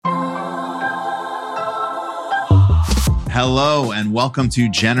Hello, and welcome to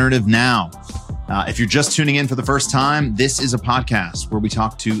Generative Now. If you're just tuning in for the first time, this is a podcast where we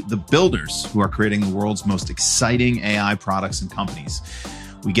talk to the builders who are creating the world's most exciting AI products and companies.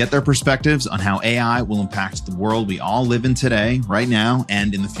 We get their perspectives on how AI will impact the world we all live in today, right now,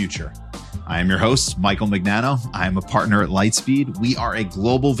 and in the future. I am your host, Michael Mignano. I am a partner at Lightspeed. We are a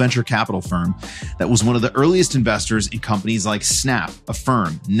global venture capital firm that was one of the earliest investors in companies like Snap,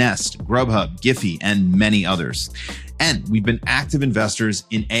 Affirm, Nest, Grubhub, Giphy, and many others. And we've been active investors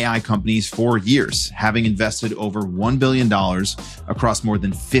in AI companies for years, having invested over $1 billion across more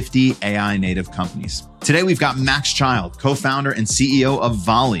than 50 AI native companies. Today, we've got Max Child, co-founder and CEO of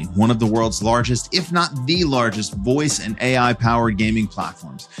Volley, one of the world's largest, if not the largest, voice and AI-powered gaming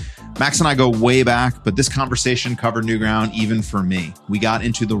platforms. Max and I go way back, but this conversation covered new ground even for me. We got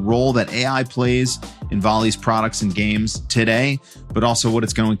into the role that AI plays in Volley's products and games today, but also what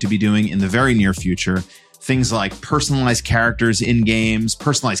it's going to be doing in the very near future. Things like personalized characters in games,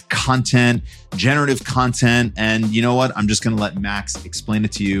 personalized content, generative content, and you know what? I'm just going to let Max explain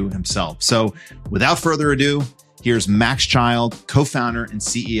it to you himself. So without further ado, here's Max Child, co-founder and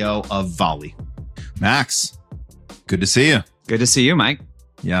CEO of Volley. Max, good to see you. Good to see you, Mike.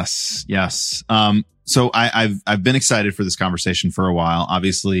 Yes. So I've been excited for this conversation for a while.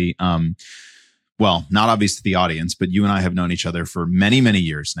 Obviously, well, not obvious to the audience, but you and I have known each other for many, many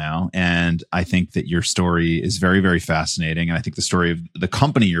years now. And I think that your story is very, very fascinating. And I think the story of the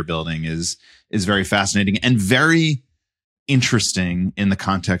company you're building is very fascinating and very interesting in the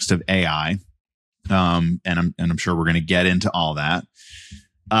context of AI. And I'm sure we're going to get into all that.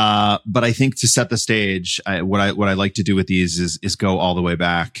 But I think to set the stage, what I like to do with these is go all the way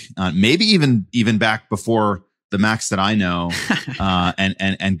back, maybe even back before the Max that I know,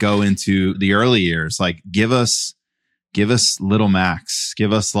 and go into the early years. Like give us little Max,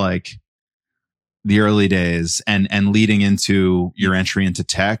 give us like the early days and leading into your entry into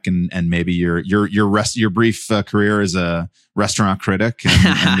tech and maybe your brief career as a restaurant critic,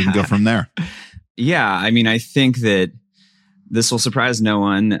 and we can go from there. Yeah. I mean, I think that this will surprise no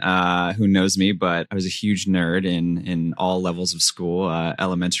one who knows me, but I was a huge nerd in all levels of school,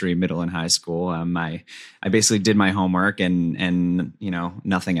 elementary, middle, and high school. I basically did my homework and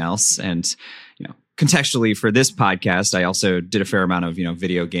nothing else. And contextually for this podcast, I also did a fair amount of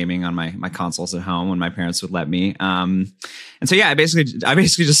video gaming on my consoles at home when my parents would let me. And so I basically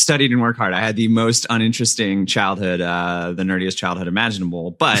just studied and worked hard. I had the most uninteresting childhood, the nerdiest childhood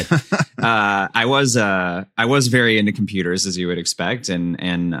imaginable. But I was very into computers, as you would expect, and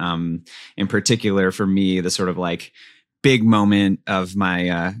in particular for me, the sort of like big moment of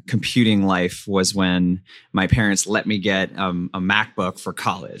my computing life was when my parents let me get a MacBook for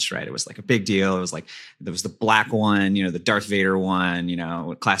college, right? It was like a big deal. It was like, there was the black one, the Darth Vader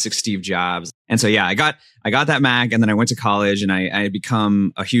one, classic Steve Jobs. And so, I got that Mac, and then I went to college, and I had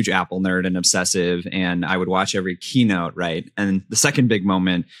become a huge Apple nerd and obsessive, and I would watch every keynote, right? And the second big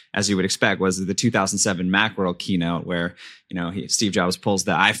moment, as you would expect, was the 2007 Macworld keynote where, Steve Jobs pulls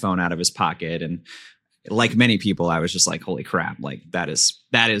the iPhone out of his pocket, and like many people, I was just like, holy crap, like that is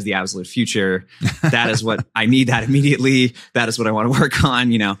the absolute future. That is what I need that immediately. That is what I want to work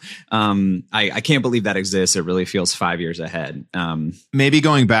on. I can't believe that exists. It really feels 5 years ahead. Maybe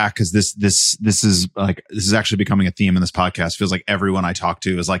going back, because this is actually becoming a theme in this podcast. Feels like everyone I talk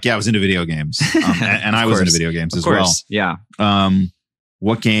to is like, yeah, I was into video games. And I was into video games as well. Yeah.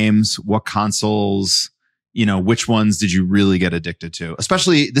 What games, what consoles, which ones did you really get addicted to?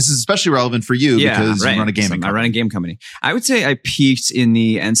 This is especially relevant for you because you run a gaming company. I run a game company. I would say I peaked in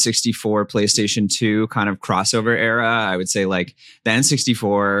the N64, PlayStation 2 kind of crossover era. I would say like the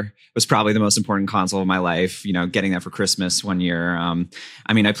N64 was probably the most important console of my life, getting that for Christmas one year.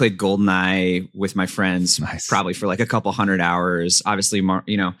 I played GoldenEye with my friends, probably for like a couple hundred hours. Obviously,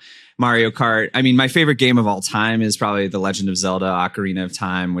 Mario Kart. My favorite game of all time is probably The Legend of Zelda: Ocarina of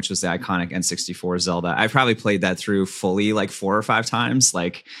Time, which was the iconic N64 Zelda. I probably played that through fully like 4 or 5 times,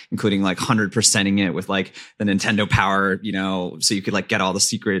 like including like 100%ing it with like the Nintendo Power, so you could like get all the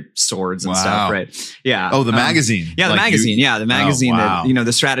secret swords and stuff, right? Yeah. Oh, the magazine. Yeah, the magazine. The magazine that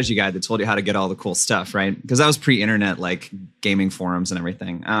the strategy guide that told you how to get all the cool stuff, right? Because that was pre-internet, like gaming forums and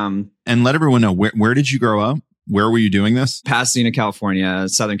everything. And let everyone know, where did you grow up? Where were you doing this? Pasadena, California,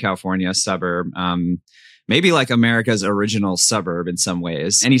 Southern California suburb. Maybe like America's original suburb in some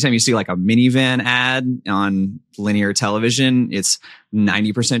ways. Anytime you see like a minivan ad on linear television, it's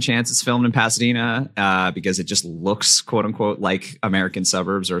 90% chance it's filmed in Pasadena because it just looks, quote unquote, like American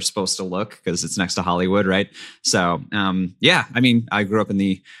suburbs are supposed to look because it's next to Hollywood, right? So, I grew up in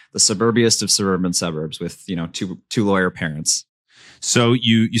the suburbiest of suburban suburbs with, two lawyer parents. So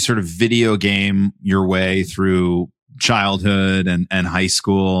you sort of video game your way through childhood and high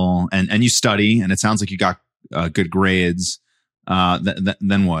school, and you study, and it sounds like you got good grades.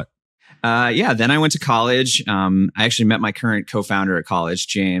 Then what? Then I went to college. I actually met my current co-founder at college,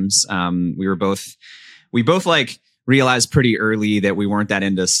 James. We both like realized pretty early that we weren't that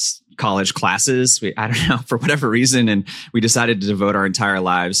into college classes. I don't know, for whatever reason. And we decided to devote our entire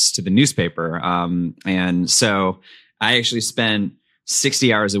lives to the newspaper. And so I actually spent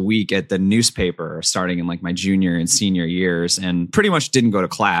 60 hours a week at the newspaper starting in like my junior and senior years, and pretty much didn't go to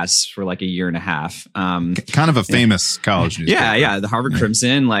class for like a year and a half. Kind of a famous college newspaper. Yeah. The Harvard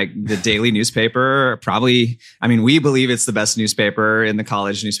Crimson, like the daily newspaper, probably, I mean, we believe it's the best newspaper in the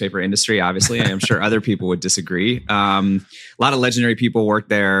college newspaper industry. Obviously, I'm sure other people would disagree. A lot of legendary people work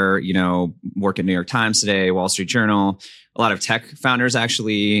there, work at New York Times today, Wall Street Journal. A lot of tech founders,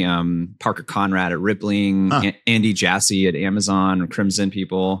 actually. Parker Conrad at Rippling, Andy Jassy at Amazon, Crimson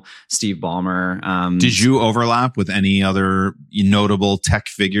people, Steve Ballmer. Did you overlap with any other notable tech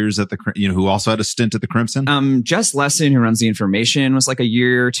figures at who also had a stint at the Crimson? Jess Lesson, who runs the information, was like a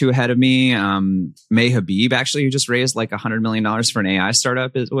year or two ahead of me. May Habib, actually, who just raised like $100 million for an AI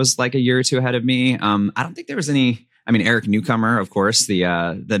startup, was like a year or two ahead of me. I don't think there was any. I mean, Eric Newcomer, of course,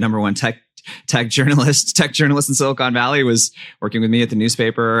 the number one tech journalist in Silicon Valley, was working with me at the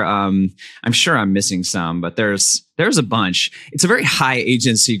newspaper. I'm sure I'm missing some, but there's a bunch. It's a very high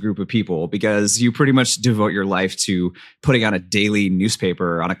agency group of people because you pretty much devote your life to putting on a daily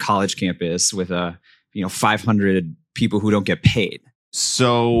newspaper on a college campus with 500 people who don't get paid.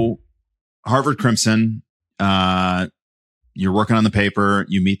 So Harvard Crimson, you're working on the paper,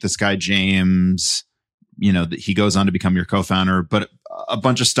 you meet this guy, James, he goes on to become your co-founder, but a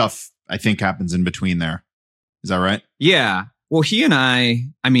bunch of stuff I think happens in between there. Is that right? Yeah. Well, he and I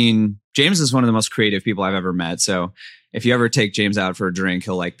mean, James is one of the most creative people I've ever met. So if you ever take James out for a drink,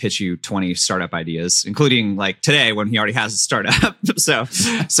 he'll like pitch you 20 startup ideas, including like today when he already has a startup. So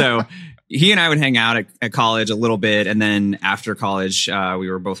he and I would hang out at college a little bit. And then after college, we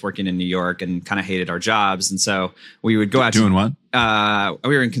were both working in New York and kind of hated our jobs. And so we would go out doing what?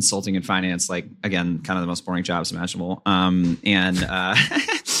 We were in consulting and finance, like, again, kind of the most boring jobs imaginable. And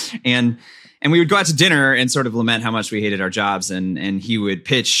we would go out to dinner and sort of lament how much we hated our jobs. And he would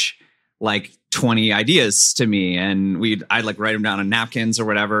pitch like 20 ideas to me, and I'd like write them down on napkins or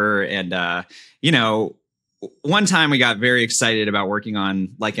whatever. And, one time we got very excited about working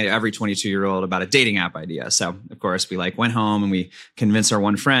on, like every 22-year-old, about a dating app idea. So of course we like went home and we convinced our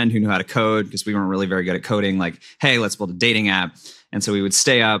one friend who knew how to code, because we weren't really very good at coding, like, hey, let's build a dating app. And so we would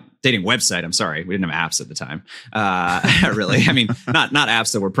stay up, dating website. I'm sorry, we didn't have apps at the time. Really, I mean, not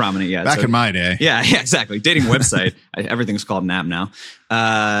apps that were prominent yet. Back in my day. Yeah, exactly. Dating website. Everything's called an app now.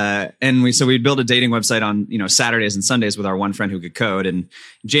 And we'd build a dating website on Saturdays and Sundays with our one friend who could code. And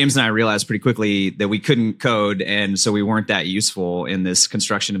James and I realized pretty quickly that we couldn't code, and so we weren't that useful in this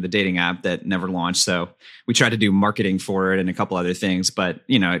construction of the dating app that never launched. So we tried to do marketing for it and a couple other things, but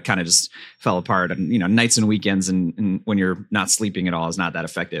it kind of just fell apart. And nights and weekends and when you're not sleeping at all is not that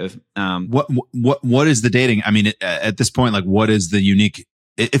effective. What is the dating? I mean, at this point, like, what is the unique?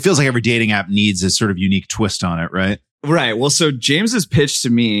 It feels like every dating app needs a sort of unique twist on it, right? Right. Well, so James's pitch to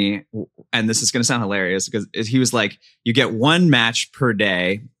me, and this is going to sound hilarious, because he was like, you get one match per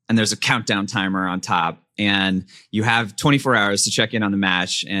day, and there's a countdown timer on top, and you have 24 hours to check in on the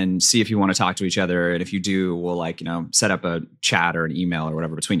match and see if you want to talk to each other. And if you do, we'll set up a chat or an email or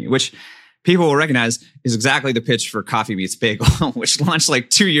whatever between you, which people will recognize is exactly the pitch for Coffee Meets Bagel, which launched like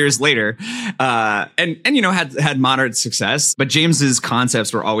 2 years later, and had moderate success. But James's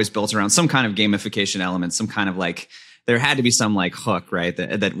concepts were always built around some kind of gamification element, some kind of like, there had to be some like hook, right?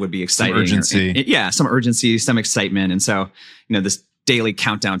 That would be exciting. Some urgency. Some urgency, some excitement. And so, this daily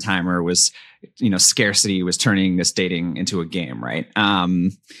countdown timer was, scarcity was turning this dating into a game, right?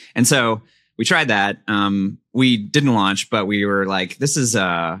 And so we tried that. We didn't launch, but we were like, this is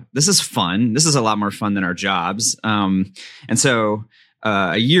fun. This is a lot more fun than our jobs. And so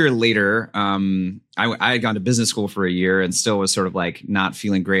a year later, I had gone to business school for a year and still was sort of like not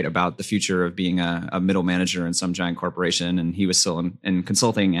feeling great about the future of being a middle manager in some giant corporation. And he was still in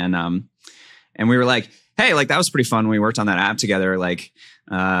consulting. And we were like, hey, like that was pretty fun when we worked on that app together. Like,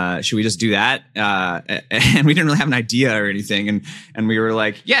 should we just do that? And we didn't really have an idea or anything. And we were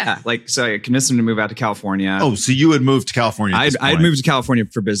like, yeah, like, so I convinced him to move out to California. Oh, so you had moved to California. I'd moved to California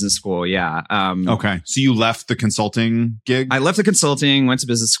for business school. Yeah. Okay. So you left the consulting gig? I left the consulting, went to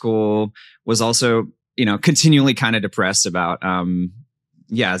business school, was also, continually kind of depressed about,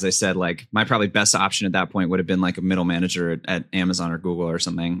 yeah, as I said, like my probably best option at that point would have been like a middle manager at Amazon or Google or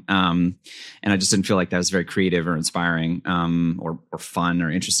something. And I just didn't feel like that was very creative or inspiring, or fun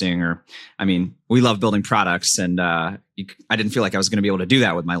or interesting. Or, I mean, we love building products, and I didn't feel like I was going to be able to do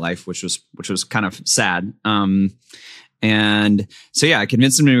that with my life, which was kind of sad. And so, yeah, I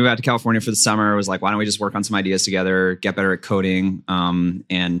convinced him to move out to California for the summer. I was like, why don't we just work on some ideas together, get better at coding,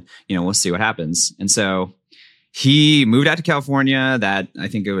 and we'll see what happens. And so he moved out to California. That I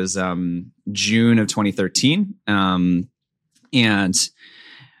think it was June of 2013, and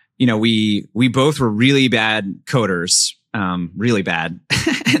we both were really bad coders, really bad.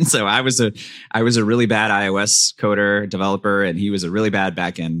 And so I was a really bad iOS coder developer, and he was a really bad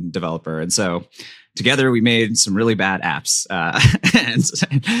backend developer. And so together we made some really bad apps,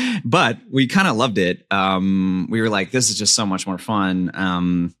 but we kind of loved it. We were like, this is just so much more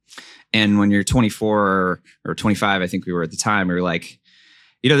fun. And when you're 24 or 25, I think we were at the time, we were like,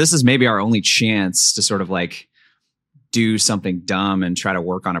 this is maybe our only chance to sort of like do something dumb and try to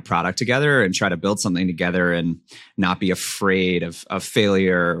work on a product together and try to build something together and not be afraid of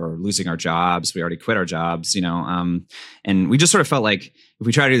failure or losing our jobs. We already quit our jobs, and we just sort of felt like if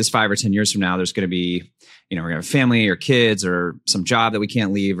we try to do this 5 or 10 years from now, there's going to be, we're going to have family or kids or some job that we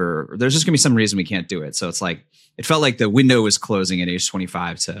can't leave, or there's just going to be some reason we can't do it. So it's like, it felt like the window was closing at age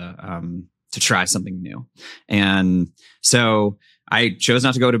 25 to try something new. And so I chose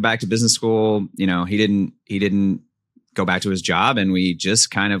not to go back to business school. He didn't go back to his job, and we just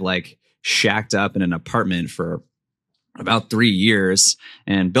kind of like shacked up in an apartment for about 3 years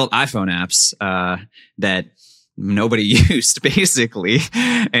and built iPhone apps that nobody used, basically,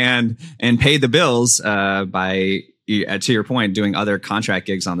 and paid the bills by, to your point, doing other contract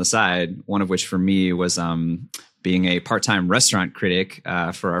gigs on the side. One of which for me was being a part-time restaurant critic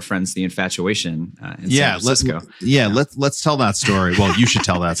for our friends, The Infatuation, in San Francisco. Let's tell that story. Well, you should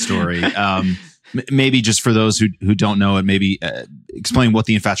tell that story. Maybe just for those who don't know it, maybe explain what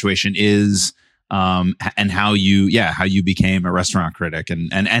The Infatuation is, and how you became a restaurant critic,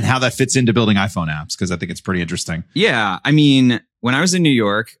 and how that fits into building iPhone apps, because I think it's pretty interesting. Yeah, I mean, when I was in New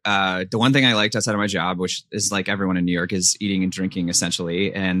York, the one thing I liked outside of my job, which is like everyone in New York, is eating and drinking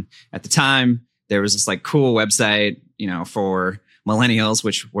essentially. And at the time, there was this like cool website, for millennials,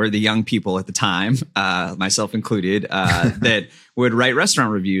 which were the young people at the time, myself included, that would write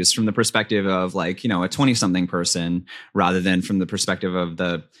restaurant reviews from the perspective of like, a 20-something person, rather than from the perspective of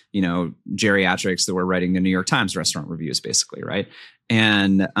the, geriatrics that were writing the New York Times restaurant reviews, basically, right?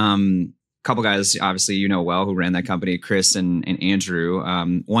 And a couple guys, obviously, well, who ran that company, Chris and Andrew,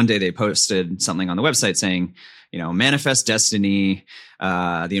 one day they posted something on the website saying, manifest destiny.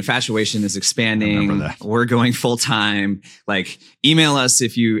 The Infatuation is expanding. We're going full time. Like, email us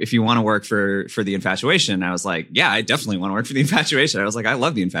if you want to work for The Infatuation. I was like, yeah, I definitely want to work for The Infatuation. I was like, I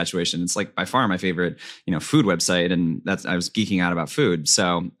love The Infatuation. It's like by far my favorite, food website, and I was geeking out about food.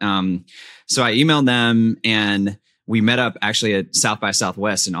 So I emailed them, and we met up actually at South by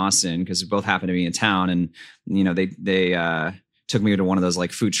Southwest in Austin, because we both happened to be in town, and they took me to one of those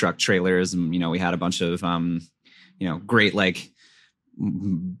like food truck trailers, and we had a bunch of great like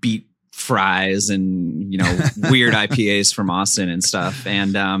beet fries and weird IPAs from Austin and stuff.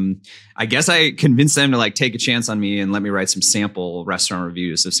 And I guess I convinced them to like take a chance on me and let me write some sample restaurant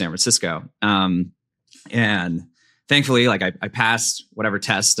reviews of San Francisco. And thankfully, like I passed whatever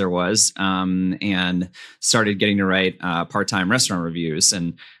test there was, and started getting to write part-time restaurant reviews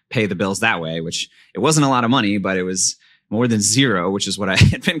and pay the bills that way, which it wasn't a lot of money, but it was more than zero, which is what I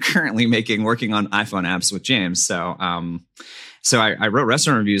had been currently making working on iPhone apps with James. So I wrote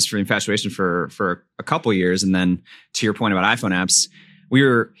restaurant reviews for Infatuation for a couple years. And then to your point about iPhone apps,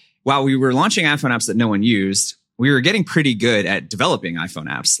 while we were launching iPhone apps that no one used, we were getting pretty good at developing iPhone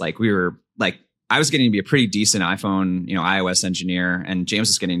apps. I was getting to be a pretty decent iPhone, iOS engineer, and James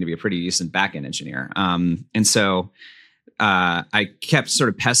was getting to be a pretty decent backend engineer. And so I kept sort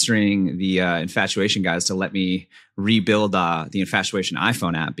of pestering the Infatuation guys to let me rebuild the Infatuation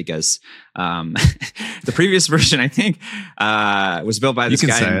iPhone app, because the previous version, I think, was built by this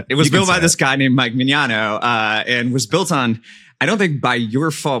guy. It was built by this guy named Mike Mignano, and was built on, I don't think by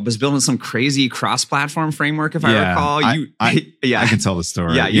your fault, was built on some crazy cross-platform framework, if I recall. I can tell the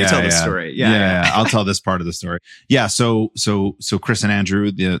story. You tell the story. Yeah. I'll tell this part of the story. Yeah. So Chris and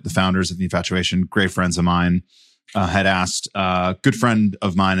Andrew, the founders of The Infatuation, great friends of mine, had asked a good friend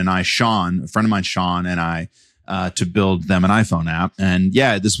of mine and I, Sean, and I, to build them an iPhone app. And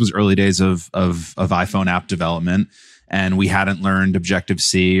yeah, this was early days of iPhone app development. and we hadn't learned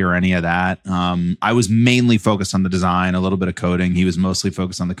Objective-C or any of that. I was mainly focused on the design, a little bit of coding. He was mostly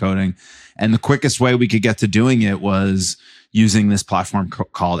focused on the coding. And the quickest way we could get to doing it was using this platform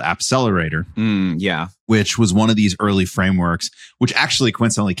called Appcelerator, which was one of these early frameworks, which actually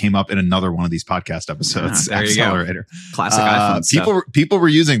coincidentally came up in another one of these podcast episodes. There Appcelerator, classic iPhone stuff. People were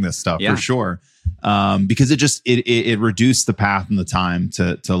using this stuff for sure, because it reduced the path and the time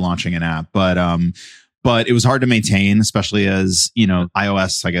to launching an app, but it was hard to maintain, especially as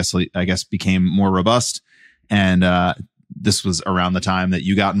iOS I guess became more robust, and this was around the time that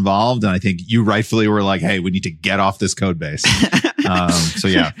you got involved. And I think you rightfully were like, hey, we need to get off this code base. So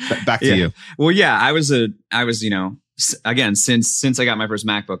yeah, back to you. Well, yeah, I was, again, since I got my first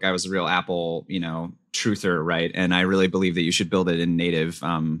MacBook, I was a real Apple, truther, right? And I really believe that you should build it in native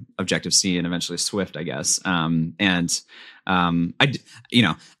Objective-C and eventually Swift, I guess. I don't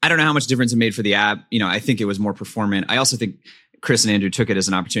know how much difference it made for the app. I think it was more performant. I also think Chris and Andrew took it as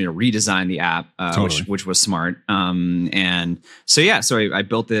an opportunity to redesign the app, which was smart. And so I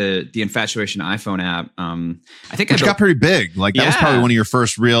built the Infatuation iPhone app. I think which got pretty big. Like that was probably one of your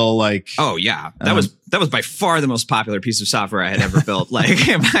first real Oh yeah, that was by far the most popular piece of software I had ever built.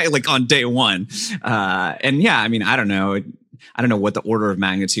 Like on day one. And yeah, I mean, I don't know what the order of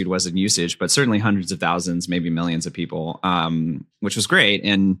magnitude was in usage, but certainly hundreds of thousands, maybe millions of people, which was great.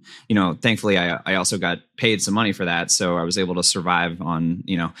 And, thankfully I also got paid some money for that. So I was able to survive on,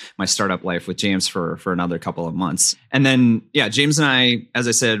 my startup life with James for another couple of months. And then, James and I, as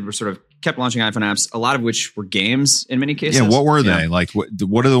I said, were sort of kept launching iPhone apps, a lot of which were games in many cases. Yeah, what were they? Like,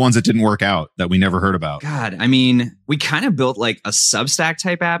 what are the ones that didn't work out that we never heard about? God, I mean, we kind of built like a Substack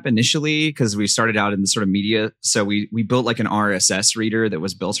type app initially because we started out in the sort of media. So we built like an RSS reader that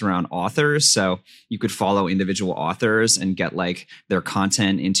was built around authors. So you could follow individual authors and get like their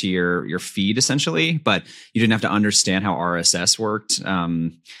content into your feed essentially, but you didn't have to understand how RSS worked.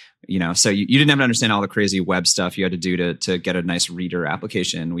 So you didn't have to understand all the crazy web stuff you had to do to get a nice reader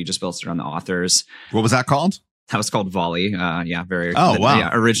application. We just built it on the authors. What was that called? That was called Volley. Very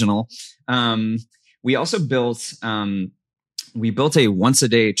original. We also built a once a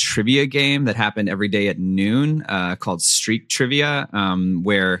day trivia game that happened every day at noon called Streak Trivia,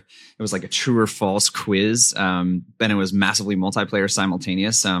 where it was like a true or false quiz. Then it was massively multiplayer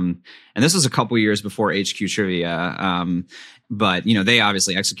simultaneous. And this was a couple years before HQ Trivia. But they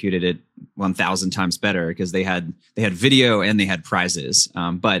obviously executed it 1,000 times better because they had video and they had prizes.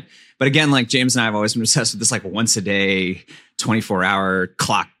 But again, like James and I have always been obsessed with this like once a day, 24-hour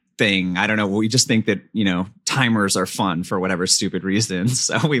clock thing. I don't know. We just think that timers are fun for whatever stupid reason.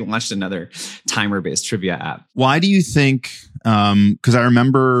 So we launched another timer-based trivia app. Why do you think? Because I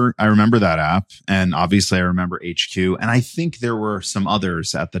remember that app, and obviously I remember HQ, and I think there were some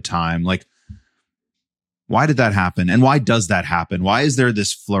others at the time. Like, why did that happen? And why does that happen? Why is there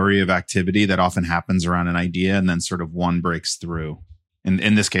this flurry of activity that often happens around an idea and then sort of one breaks through?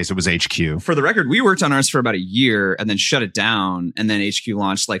 In this case, it was HQ. For the record, we worked on ours for about a year and then shut it down. And then HQ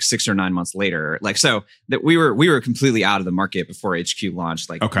launched like 6 or 9 months later. Like, so that we were completely out of the market before HQ launched.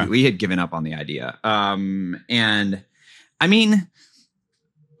 Like we had given up on the idea. And I mean,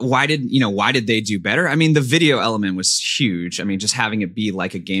 why did they do better? I mean, the video element was huge. I mean, just having it be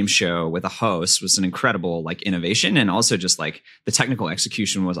like a game show with a host was an incredible like innovation. And also just like the technical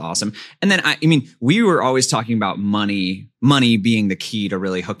execution was awesome. And then, I mean, we were always talking about money being the key to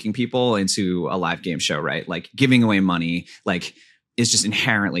really hooking people into a live game show, right? Like giving away money, like is just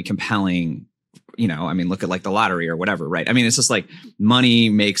inherently compelling. I mean, look at like the lottery or whatever, right? I mean, it's just like money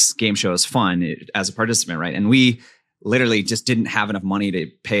makes game shows fun as a participant, right? And we literally just didn't have enough money to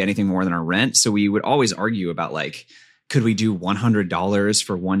pay anything more than our rent. So we would always argue about like, could we do $100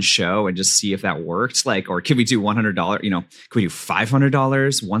 for one show and just see if that worked? Like, or could we do $100, could we do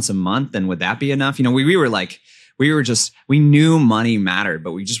 $500 once a month? And would that be enough? We knew money mattered,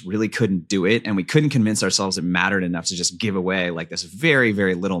 but we just really couldn't do it. And we couldn't convince ourselves it mattered enough to just give away like this very,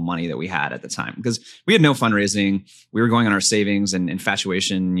 very little money that we had at the time because we had no fundraising. We were going on our savings and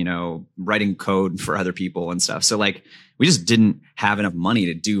infatuation, writing code for other people and stuff. So like, we just didn't have enough money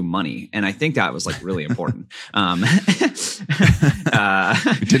to do money. And I think that was like really important. We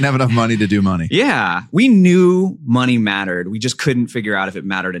didn't have enough money to do money. Yeah. We knew money mattered. We just couldn't figure out if it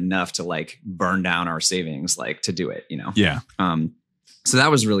mattered enough to like burn down our savings, like to do it, Yeah. So that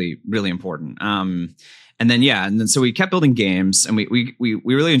was really, really important. And then so we kept building games, and we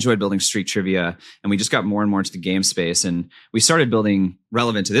really enjoyed building street trivia, and we just got more and more into the game space, and we started building,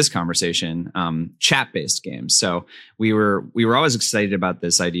 relevant to this conversation, chat-based games. So we were always excited about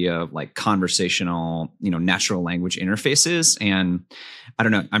this idea of like conversational, natural language interfaces. And I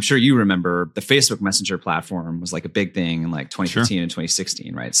don't know, I'm sure you remember the Facebook Messenger platform was like a big thing in like 2015 and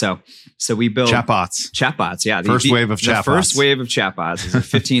 2016, right? So we built chatbots. Yeah. First wave of chatbots is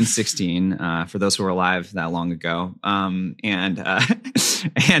 15, 16, for those who were alive that long ago. And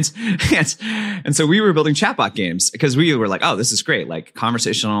so we were building chatbot games because we were like, oh, this is great. Like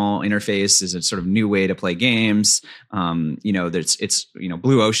conversational interface is a sort of new way to play games. It's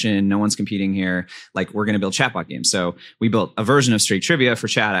blue ocean. No one's competing here. Like we're going to build chatbot games. So we built a version of Straight Trivia for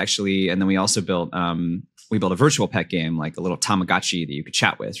chat actually. And then we also built a virtual pet game, like a little Tamagotchi that you could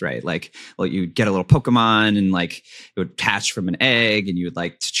chat with, right? Like you'd get a little Pokemon and like it would hatch from an egg and you would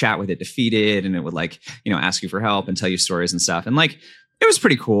like to chat with it to feed it. And it would like, ask you for help and tell you stories and stuff. And like, it was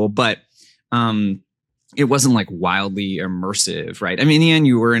pretty cool, but it wasn't like wildly immersive, right? I mean, in the end,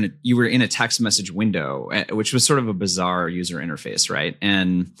 you were in a text message window, which was sort of a bizarre user interface, right?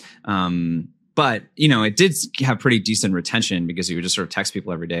 And but it did have pretty decent retention because you would just sort of text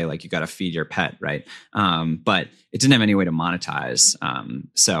people every day, like you got to feed your pet, right? But it didn't have any way to monetize.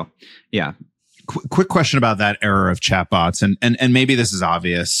 So yeah. Quick question about that era of chatbots, and maybe this is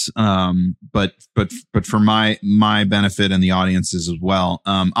obvious, but for my benefit and the audiences as well.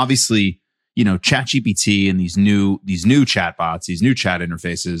 Obviously, ChatGPT and these new chatbots, these new chat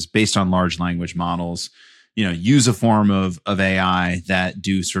interfaces based on large language models, use a form of AI that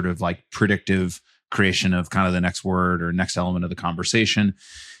do sort of like predictive creation of kind of the next word or next element of the conversation.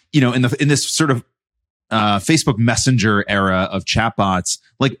 In this sort of Facebook Messenger era of chatbots,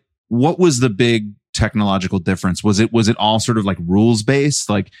 like what was the big technological difference? Was it all sort of like rules based?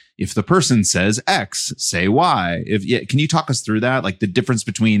 Like if the person says X, say Y. Can you talk us through that? Like the difference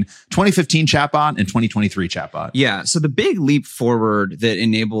between 2015 chatbot and 2023 chatbot? Yeah. So the big leap forward that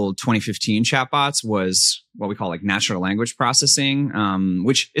enabled 2015 chatbots was what we call like natural language processing,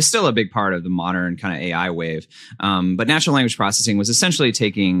 which is still a big part of the modern kind of AI wave. But natural language processing was essentially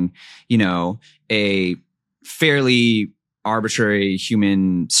taking, a fairly arbitrary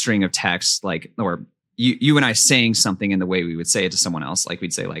human string of text, like, or you and I saying something in the way we would say it to someone else. Like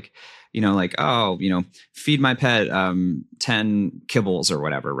we'd say like, feed my pet 10 kibbles or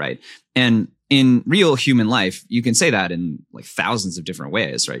whatever, right? And in real human life, you can say that in like thousands of different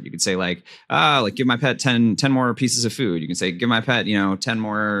ways, right? You could say like give my pet 10 more pieces of food. You can say, give my pet, 10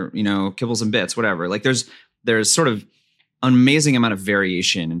 more, kibbles and bits, whatever. Like there's sort of an amazing amount of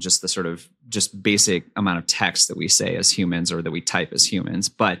variation in just the sort of just basic amount of text that we say as humans or that we type as humans.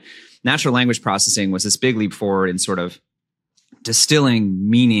 But natural language processing was this big leap forward in sort of distilling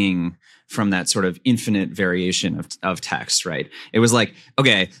meaning from that sort of infinite variation of text, right? It was like,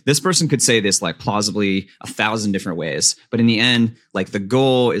 okay, this person could say this like plausibly 1,000 different ways, but in the end, like the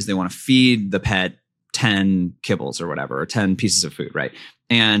goal is they want to feed the pet 10 kibbles or whatever, or 10 pieces of food, right?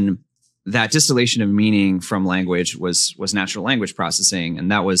 And that distillation of meaning from language was natural language processing,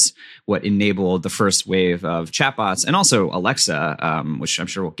 and that was what enabled the first wave of chatbots, and also Alexa, which I'm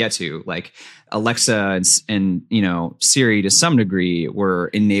sure we'll get to. Like Alexa and Siri to some degree were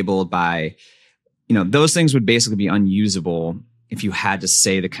enabled by, those things would basically be unusable if you had to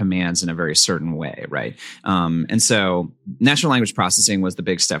say the commands in a very certain way, right? And so natural language processing was the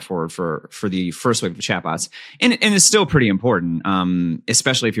big step forward for the first wave of chatbots, and it's still pretty important,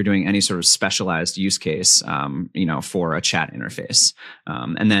 especially if you're doing any sort of specialized use case, for a chat interface.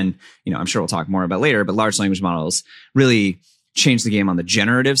 And then, I'm sure we'll talk more about later, but large language models really changed the game on the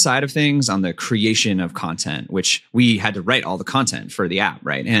generative side of things, on the creation of content, which we had to write all the content for the app,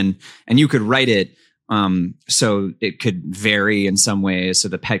 right? And you could write it so it could vary in some ways. So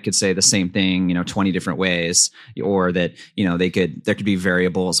the pet could say the same thing, 20 different ways, or that, there could be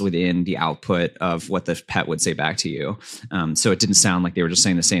variables within the output of what the pet would say back to you. So it didn't sound like they were just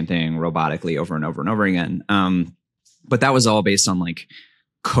saying the same thing robotically over and over and over again. But that was all based on like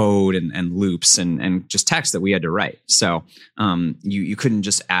code and loops and just text that we had to write. So, you couldn't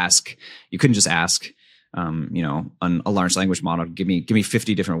just ask, a large language model, give me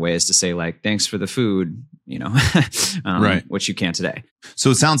 50 different ways to say like, thanks for the food, right. Which you can't today. So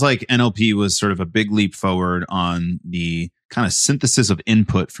it sounds like NLP was sort of a big leap forward on the kind of synthesis of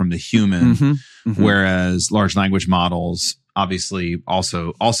input from the human, whereas large language models, obviously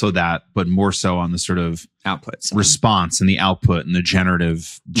also that, but more so on the sort of outputs, response and the output and the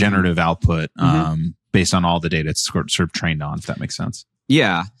generative output, based on all the data it's sort of trained on, if that makes sense.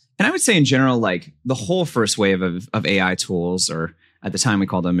 Yeah. And I would say in general, like the whole first wave of AI tools, or at the time we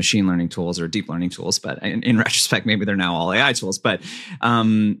called them machine learning tools or deep learning tools, but in retrospect, maybe they're now all AI tools. But,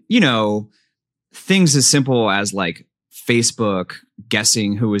 things as simple as like Facebook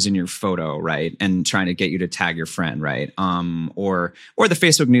guessing who was in your photo, right? And trying to get you to tag your friend, right? Or the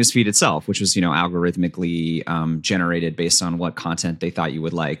Facebook newsfeed itself, which was, algorithmically generated based on what content they thought you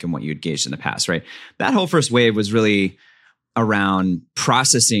would like and what you engaged in the past, right? That whole first wave was really around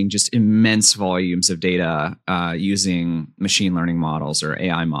processing just immense volumes of data using machine learning models or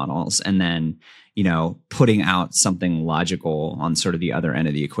AI models, and then putting out something logical on sort of the other end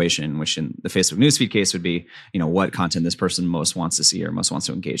of the equation, which in the Facebook newsfeed case would be, what content this person most wants to see or most wants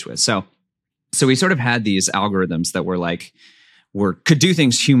to engage with. So we sort of had these algorithms that could do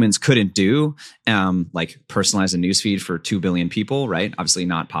things humans couldn't do, like personalize a newsfeed for 2 billion people, right? Obviously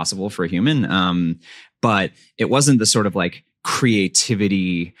not possible for a human. But it wasn't the sort of like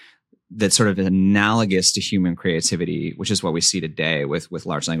creativity that's sort of analogous to human creativity, which is what we see today with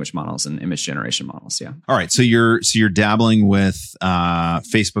large language models and image generation models. Yeah. All right. So you're dabbling with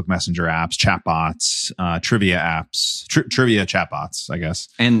Facebook Messenger apps, chatbots, trivia apps, trivia chatbots, I guess,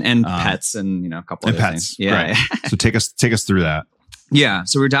 and pets, and a couple of pets. Things. Yeah. Right. So take us through that. Yeah.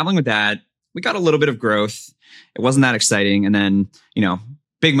 So we're dabbling with that. We got a little bit of growth. It wasn't that exciting, and then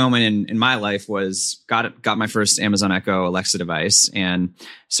big moment in my life was got my first Amazon Echo Alexa device and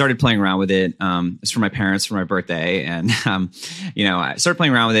started playing around with it. It's for my parents for my birthday. And, I started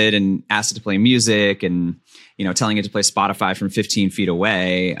playing around with it and asked it to play music and, telling it to play Spotify from 15 feet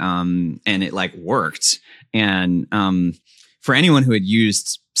away. And it like worked. And for anyone who had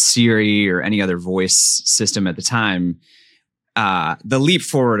used Siri or any other voice system at the time, the leap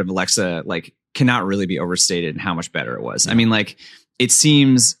forward of Alexa, like, cannot really be overstated in how much better it was. Yeah. I mean, like, it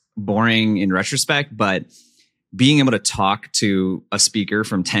seems boring in retrospect, but being able to talk to a speaker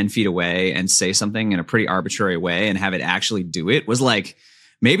from 10 feet away and say something in a pretty arbitrary way and have it actually do it was like,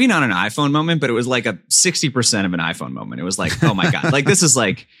 maybe not an iPhone moment, but it was like a 60% of an iPhone moment. It was like, oh my God, like this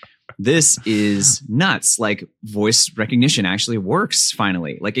is nuts. Like voice recognition actually works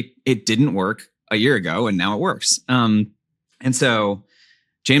finally. Like it didn't work a year ago and now it works. And so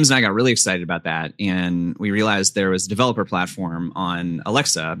James and I got really excited about that, and we realized there was a developer platform on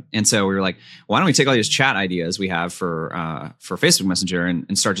Alexa. And so we were like, why don't we take all these chat ideas we have for Facebook Messenger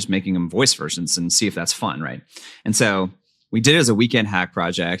and start just making them voice versions and see if that's fun, right? And so we did it as a weekend hack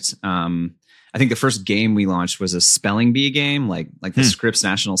project. I think the first game we launched was a spelling bee game, like the Scripps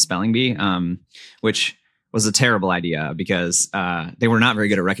National Spelling Bee, which was a terrible idea because they were not very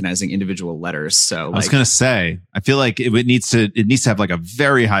good at recognizing individual letters. So I was going to say, I feel like it needs to have like a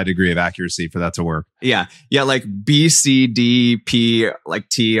very high degree of accuracy for that to work. Yeah. Yeah. Like B, C, D, P, like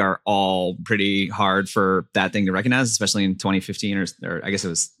T are all pretty hard for that thing to recognize, especially in 2015 or I guess it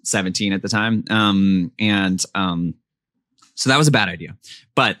was 17 at the time. So that was a bad idea.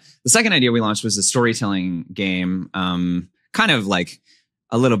 But the second idea we launched was a storytelling game, kind of like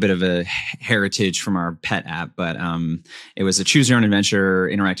a little bit of a heritage from our pet app, but it was a choose your own adventure,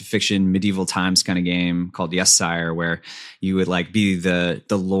 interactive fiction, medieval times kind of game called Yes Sire, where you would like be the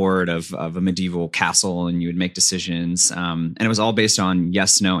lord of a medieval castle and you would make decisions. And it was all based on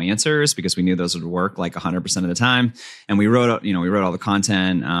yes, no answers because we knew those would work like 100% of the time. And we wrote all the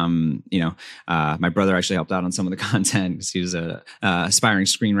content. My brother actually helped out on some of the content because he was a aspiring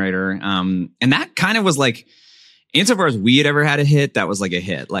screenwriter. And that kind of was like, insofar as we had ever had a hit, that was like a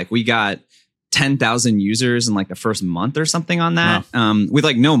hit. Like we got 10,000 users in like the first month or something on that, with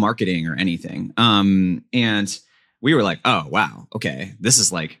like no marketing or anything. And we were like, oh, wow. Okay. This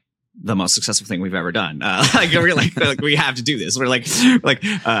is like the most successful thing we've ever done. We're like, we have to do this. We're like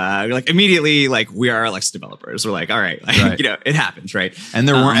immediately, like we are Alexa developers. We're like, all right, like, it happens. Right. And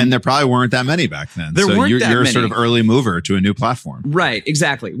there probably weren't that many back then. You're sort of early mover to a new platform. Right.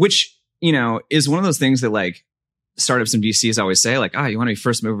 Exactly. Which, is one of those things that like, startups and VCs always say like, you want to be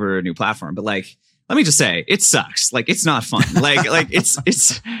first mover to a new platform. But like, let me just say, it sucks. Like, it's not fun. like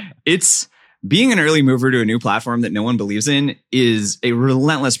it's being an early mover to a new platform that no one believes in is a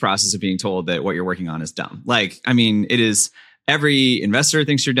relentless process of being told that what you're working on is dumb. Like, I mean, it is every investor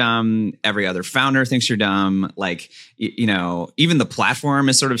thinks you're dumb. Every other founder thinks you're dumb. Like, even the platform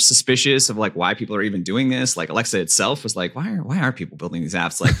is sort of suspicious of like why people are even doing this. Like Alexa itself was like, why are people building these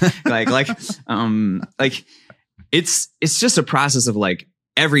apps? Like, It's just a process of like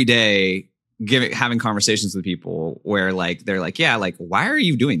every day having conversations with people where like they're like, yeah, like why are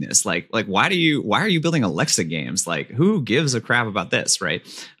you doing this? Like why are you building Alexa games? Like who gives a crap about this, right?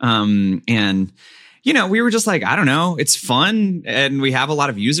 And we were just like, I don't know, it's fun and we have a lot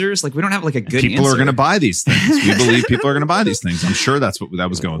of users. Like we don't have like a good people answer. Are going to buy these things. We believe people are going to buy these things. I'm sure that's what that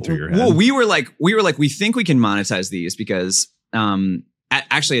was going through your head. Well, we were like, we think we can monetize these because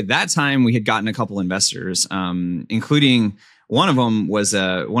Actually, at that time, we had gotten a couple investors, including one of them was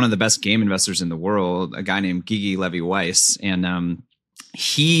one of the best game investors in the world, a guy named Gigi Levy-Weiss. And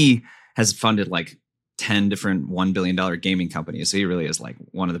he has funded like 10 different $1 billion gaming companies. So he really is like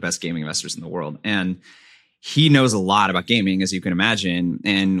one of the best gaming investors in the world. And he knows a lot about gaming, as you can imagine.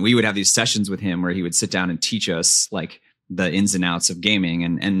 And we would have these sessions with him where he would sit down and teach us like the ins and outs of gaming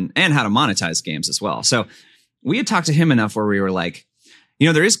and how to monetize games as well. So we had talked to him enough where we were like,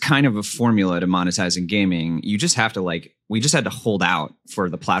 there is kind of a formula to monetizing gaming. You just have to we just had to hold out for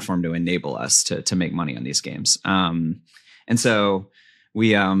the platform to enable us to make money on these games. And so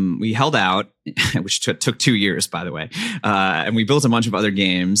we held out, which took 2 years, by the way. And we built a bunch of other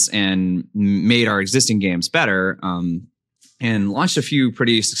games and made our existing games better. And launched a few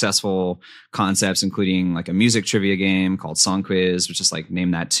pretty successful concepts, including like a music trivia game called Song Quiz, which is like Name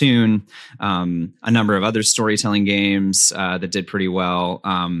That Tune. A number of other storytelling games that did pretty well.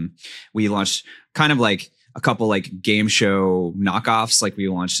 We launched kind of like a couple like game show knockoffs. Like we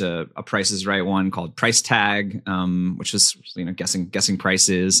launched a Price is Right one called Price Tag, which was guessing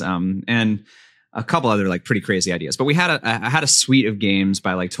prices, and a couple other like pretty crazy ideas. But I had a suite of games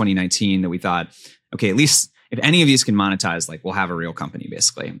by like 2019 that we thought, okay, at least if any of these can monetize, like we'll have a real company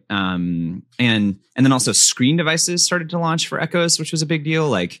basically. And then also screen devices started to launch for Echoes, which was a big deal.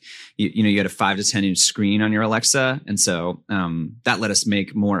 Like, you had a 5 to 10 inch screen on your Alexa. And so that let us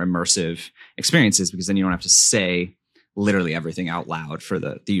make more immersive experiences because then you don't have to say literally everything out loud for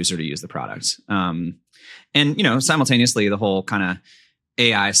the user to use the product. And simultaneously the whole kind of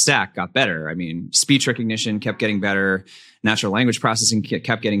AI stack got better. I mean, speech recognition kept getting better. Natural language processing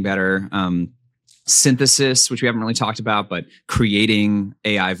kept getting better. Synthesis, which we haven't really talked about, but creating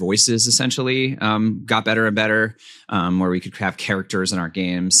AI voices essentially got better and better, where we could have characters in our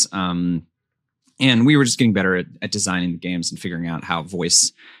games. And we were just getting better at designing the games and figuring out how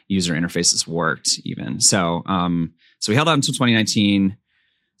voice user interfaces worked even. So we held out until 2019,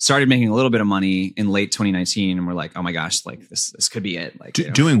 started making a little bit of money in late 2019. And we're like, oh my gosh, like this could be it. Like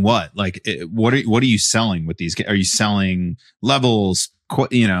doing what? Like what are you selling with these? Are you selling levels,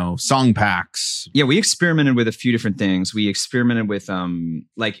 song packs? Yeah, we experimented with a few different things. We experimented with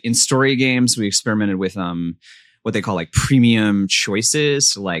like in story games, we experimented with what they call like premium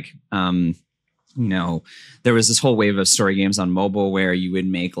choices. So like there was this whole wave of story games on mobile where you would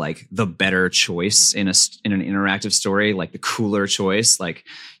make like the better choice in an interactive story, like the cooler choice, like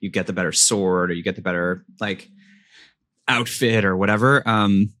you get the better sword or you get the better like outfit or whatever.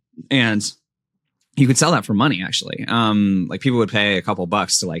 And you could sell that for money, actually. Like people would pay a couple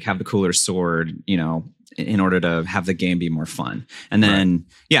bucks to like have the cooler sword, in order to have the game be more fun. And then,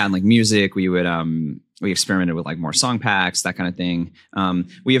 and like music, we would, we experimented with like more song packs, that kind of thing.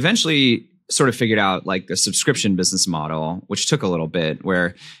 We eventually sort of figured out like a subscription business model, which took a little bit,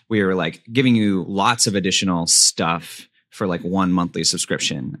 where we were like giving you lots of additional stuff for like one monthly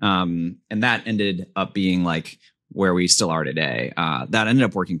subscription. And that ended up being like where we still are today. That ended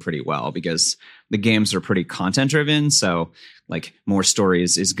up working pretty well because the games are pretty content driven. So like more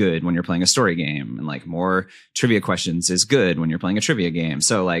stories is good when you're playing a story game, and like more trivia questions is good when you're playing a trivia game.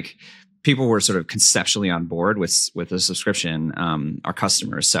 So like people were sort of conceptually on board with the subscription, our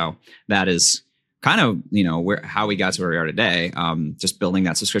customers. So that is kind of, how we got to where we are today, just building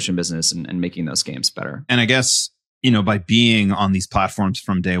that subscription business and making those games better. And I guess, by being on these platforms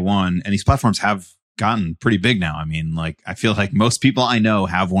from day one, and these platforms have gotten pretty big now. I mean, like, I feel like most people I know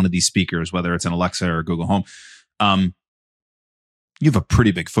have one of these speakers, whether it's an Alexa or Google Home. You have a pretty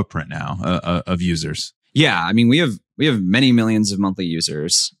big footprint now of users. Yeah. I mean, we have many millions of monthly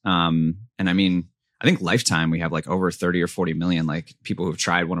users. And I mean, I think lifetime, we have like over 30 or 40 million, like people who've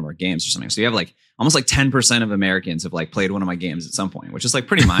tried one of our games or something. So you have like almost like 10% of Americans have like played one of my games at some point, which is like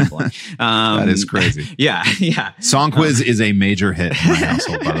pretty mind blowing. That is crazy. Yeah. Yeah. Song Quiz is a major hit in my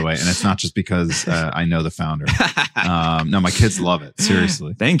household, by the way. And it's not just because I know the founder. No, my kids love it.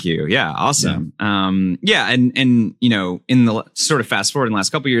 Seriously. Thank you. Yeah. Awesome. Yeah. And, in the sort of fast forward in the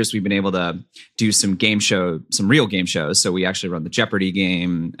last couple of years, we've been able to do some real game shows. So we actually run the Jeopardy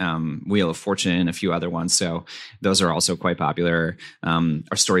game, Wheel of Fortune, a few other ones. So those are also quite popular.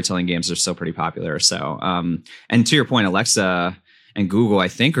 Our storytelling games are still pretty popular. So, and to your point, Alexa and Google, I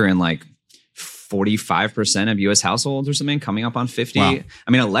think, are in like 45% of US households or something, coming up on 50. Wow.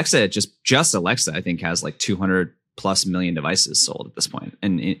 I mean, Alexa, just Alexa, I think has like 200 plus million devices sold at this point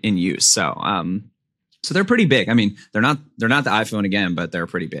in use. So, so they're pretty big. I mean, they're not the iPhone again, but they're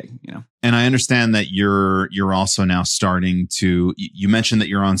pretty big, And I understand that you're also now starting to, you mentioned that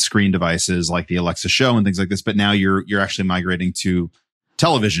you're on screen devices like the Alexa Show and things like this, but now you're actually migrating to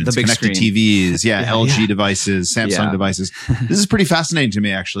televisions, the big connected screen. TVs, LG devices, Samsung devices. This is pretty fascinating to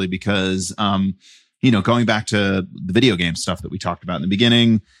me, actually, because, going back to the video game stuff that we talked about in the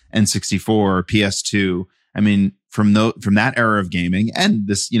beginning, N64, PS2, I mean, from that era of gaming, and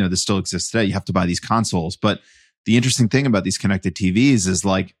this still exists today, you have to buy these consoles. But the interesting thing about these connected TVs is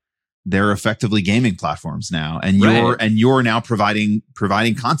like, they're effectively gaming platforms now, and you're now providing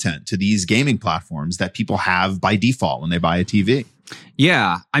content to these gaming platforms that people have by default when they buy a TV.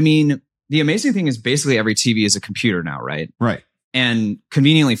 Yeah, I mean, the amazing thing is basically every TV is a computer now, right? Right. And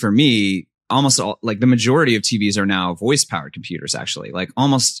conveniently for me, almost all, like the majority of TVs are now voice-powered computers. Actually, like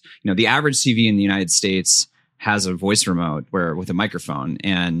almost, the average TV in the United States has a voice remote with a microphone,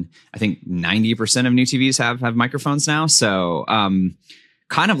 and I think 90% of new TVs have microphones now. So,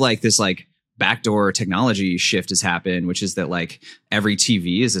 kind of like this like backdoor technology shift has happened, which is that like every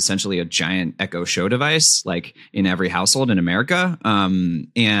TV is essentially a giant Echo Show device, like in every household in America.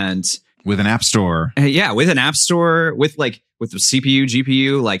 And with an app store. With an app store, with the CPU,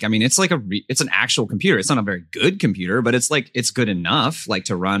 GPU, like, I mean, it's like it's an actual computer. It's not a very good computer, but it's good enough like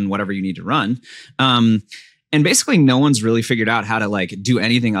to run whatever you need to run. And basically no one's really figured out how to like do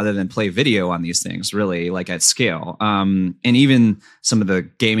anything other than play video on these things really like at scale. And even some of the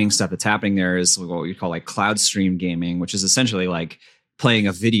gaming stuff that's happening there is what we call like cloud stream gaming, which is essentially like playing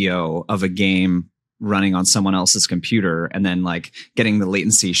a video of a game running on someone else's computer and then like getting the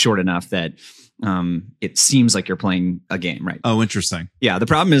latency short enough that it seems like you're playing a game, right? Oh, interesting. Yeah. The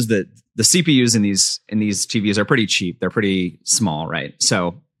problem is that the CPUs in these TVs are pretty cheap. They're pretty small, right?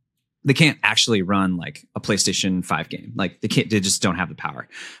 So they can't actually run like a PlayStation 5 game. Like they just don't have the power.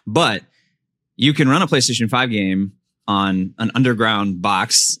 But you can run a PlayStation 5 game on an underground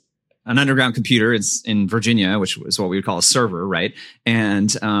computer in Virginia, which is what we would call a server, right?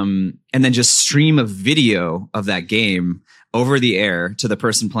 And then just stream a video of that game over the air to the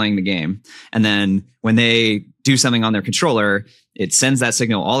person playing the game. And then when they do something on their controller, it sends that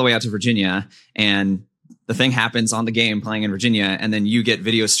signal all the way out to Virginia, and the thing happens on the game playing in Virginia, and then you get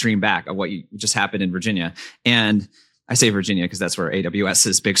video stream back of what just happened in Virginia. And I say Virginia because that's where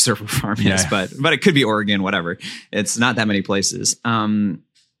AWS's big server farm is, but it could be Oregon, whatever. It's not that many places. And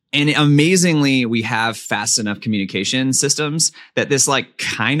amazingly, we have fast enough communication systems that this like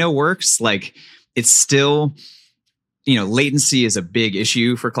kind of works. Like it's still, latency is a big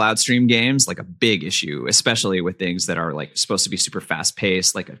issue for cloud stream games, like a big issue, especially with things that are like supposed to be super fast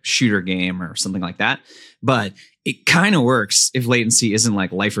paced, like a shooter game or something like that. But it kind of works if latency isn't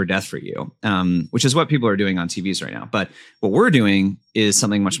like life or death for you, which is what people are doing on TVs right now. But what we're doing is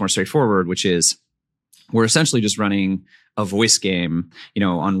something much more straightforward, which is we're essentially just running a voice game.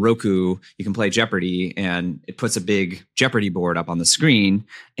 On Roku, you can play Jeopardy, and it puts a big Jeopardy board up on the screen,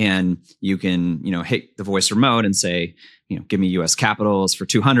 and you can, hit the voice remote and say, give me US capitals for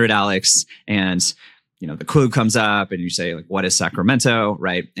 200, Alex. And, the clue comes up and you say like, what is Sacramento?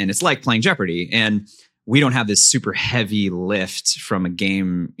 Right. And it's like playing Jeopardy. And we don't have this super heavy lift from a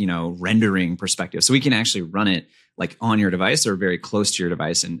game, rendering perspective. So we can actually run it like on your device or very close to your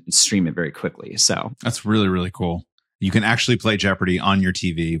device and stream it very quickly. So that's really, really cool. You can actually play Jeopardy on your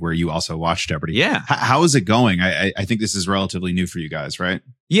TV where you also watch Jeopardy. Yeah. How is it going? I think this is relatively new for you guys, right?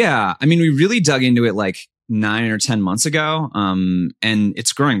 Yeah. I mean, we really dug into it like 9 or 10 months ago. And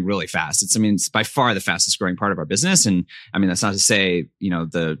it's growing really fast. It's by far the fastest growing part of our business. And I mean, that's not to say,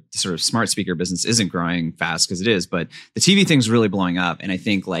 the sort of smart speaker business isn't growing fast, because it is, but the TV thing's really blowing up. And I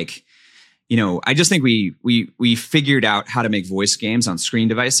think like, I just think we figured out how to make voice games on screen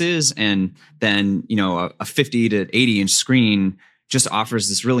devices, and then, a 50 to 80 inch screen just offers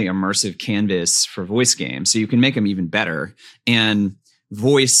this really immersive canvas for voice games. So you can make them even better. And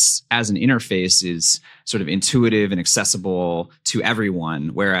voice as an interface is sort of intuitive and accessible to everyone.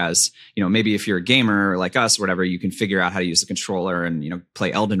 Whereas, maybe if you're a gamer like us or whatever, you can figure out how to use the controller and,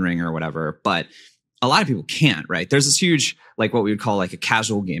 play Elden Ring or whatever. But a lot of people can't, right? There's this huge, like what we would call like a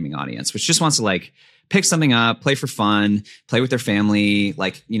casual gaming audience, which just wants to like pick something up, play for fun, play with their family,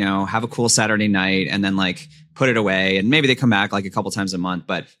 like, have a cool Saturday night, and then like put it away. And maybe they come back like a couple times a month,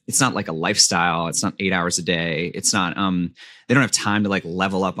 but it's not like a lifestyle. It's not 8 hours a day. It's not, they don't have time to like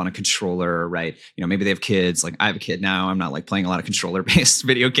level up on a controller, right? Maybe they have kids. Like I have a kid now. I'm not like playing a lot of controller based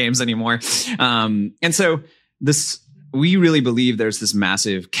video games anymore. And so we really believe there's this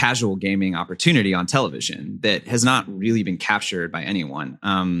massive casual gaming opportunity on television that has not really been captured by anyone.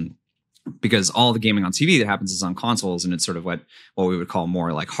 Because all the gaming on TV that happens is on consoles, and it's sort of what we would call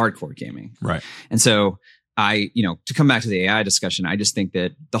more like hardcore gaming. Right. And so to come back to the AI discussion, I just think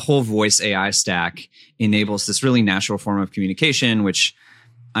that the whole voice AI stack enables this really natural form of communication, which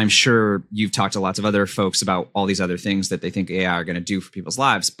I'm sure you've talked to lots of other folks about all these other things that they think AI are going to do for people's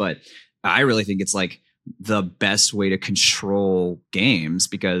lives. But I really think it's like the best way to control games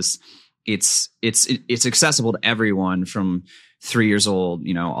because it's accessible to everyone from 3 years old,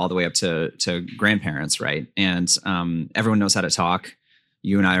 all the way up to grandparents, right? And everyone knows how to talk.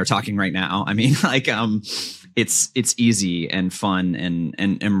 You and I are talking right now. I mean, like, it's easy and fun and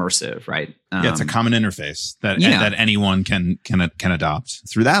immersive, right? It's a common interface that anyone can adopt.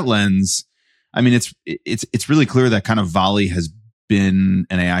 Through that lens, I mean, it's really clear that kind of Volley has been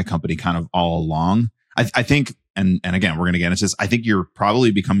an AI company kind of all along. I think, and again, we're going to get into this. I think you're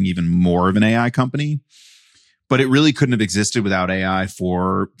probably becoming even more of an AI company. But it really couldn't have existed without AI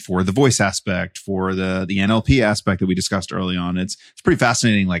for the voice aspect, for the NLP aspect that we discussed early on. It's pretty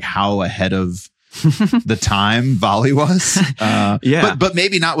fascinating, like how ahead of the time Volley was. But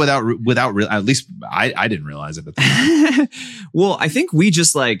maybe not without at least I didn't realize it at the time. Well, I think we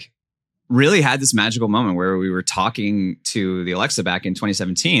just like really had this magical moment where we were talking to the Alexa back in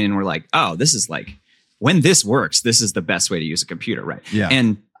 2017, and we're like, oh, this is like when this works, this is the best way to use a computer, right? Yeah.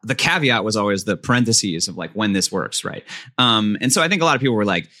 And the caveat was always the parentheses of like when this works, right? And so I think a lot of people were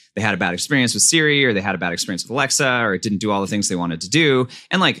like, they had a bad experience with Siri or they had a bad experience with Alexa or it didn't do all the things they wanted to do.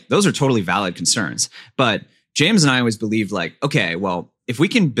 And like, those are totally valid concerns. But James and I always believed like, okay, well, if we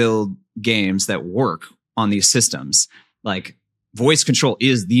can build games that work on these systems, like voice control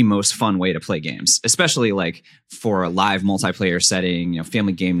is the most fun way to play games, especially like for a live multiplayer setting,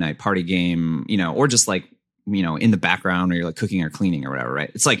 family game night, party game, or just like, in the background or you're like cooking or cleaning or whatever,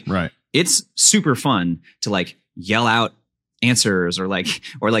 right? It's like, It's super fun to like yell out answers or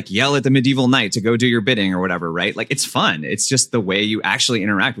yell at the medieval knight to go do your bidding or whatever, right? Like it's fun. It's just the way you actually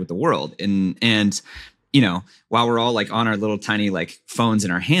interact with the world. And while we're all like on our little tiny like phones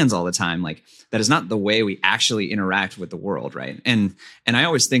in our hands all the time, like that is not the way we actually interact with the world, right? And I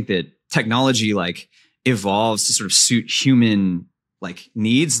always think that technology like evolves to sort of suit human like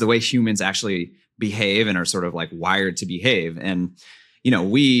needs, the way humans actually behave and are sort of like wired to behave. And,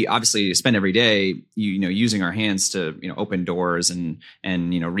 we obviously spend every day, using our hands to, open doors and,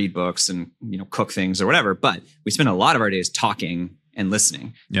 read books and, cook things or whatever. But we spend a lot of our days talking and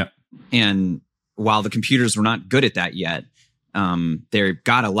listening. Yeah. And while the computers were not good at that yet, they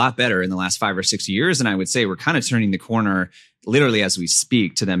got a lot better in the last 5 or 6 years. And I would say we're kind of turning the corner literally as we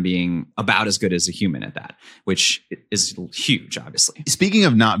speak to them being about as good as a human at that, which is huge, obviously. Speaking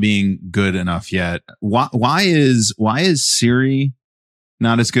of not being good enough yet, why is Siri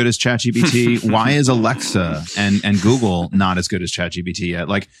not as good as ChatGPT? Why is Alexa and Google not as good as ChatGPT yet?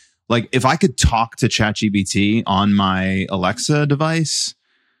 Like if I could talk to ChatGPT on my Alexa device,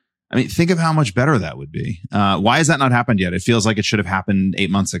 I mean, think of how much better that would be. Why has that not happened yet? It feels like it should have happened 8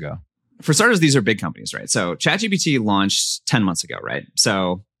 months ago. For starters, these are big companies, right? So ChatGPT launched 10 months ago, right?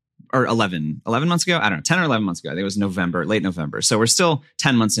 So, or 11 months ago? I don't know, 10 or 11 months ago. I think it was late November. So we're still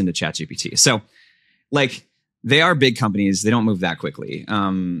 10 months into ChatGPT. So like they are big companies. They don't move that quickly.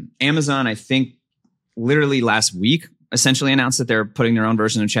 Amazon, I think literally last week, essentially announced that they're putting their own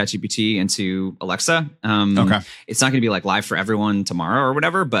version of ChatGPT into Alexa. Okay. It's not going to be like live for everyone tomorrow or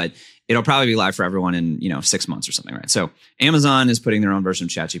whatever, but it'll probably be live for everyone in 6 months or something, right? So Amazon is putting their own version of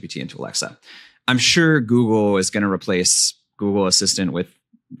ChatGPT into Alexa. I'm sure Google is going to replace Google Assistant with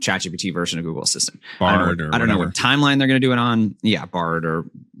ChatGPT version of Google Assistant. Bard I don't know what timeline they're going to do it on. Yeah, Bard or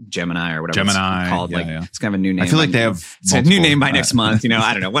Gemini or whatever it's called. It's kind of a new name. I feel like they have a new name by next month.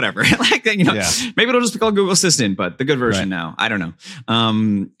 I don't know, whatever. Maybe it'll just be called Google Assistant, but the good version now. I don't know.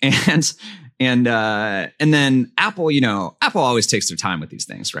 And then Apple, Apple always takes their time with these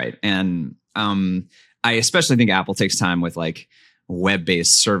things, right? And I especially think Apple takes time with like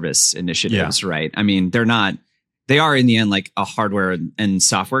web-based service initiatives, right? I mean, they are in the end like a hardware and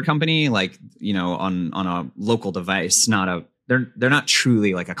software company, like, on a local device, they're not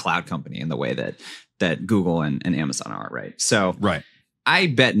truly like a cloud company in the way that Google and Amazon are, right? So I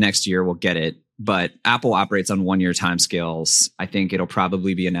bet next year we'll get it, but Apple operates on 1-year timescales. I think it'll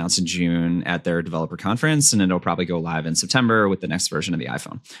probably be announced in June at their developer conference, and it'll probably go live in September with the next version of the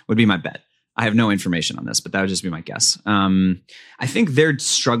iPhone, would be my bet. I have no information on this, but that would just be my guess. I think they're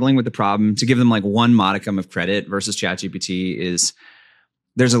struggling with the problem. To give them like one modicum of credit versus ChatGPT is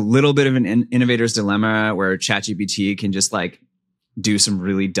there's a little bit of an innovator's dilemma where ChatGPT can just like do some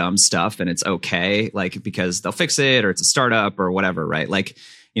really dumb stuff and it's okay, like because they'll fix it or it's a startup or whatever, right? Like,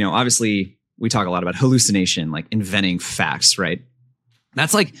 obviously we talk a lot about hallucination, like inventing facts, right?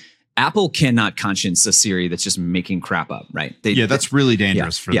 That's like Apple cannot conscience a Siri that's just making crap up, right? That's really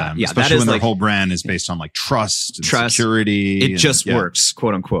dangerous for them, especially when their whole brand is based on like trust and security. It just works,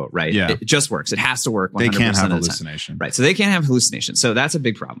 quote unquote, right? Yeah. It just works. It has to work 100% They can't have of the hallucination. time. Right. So they can't have hallucination. So that's a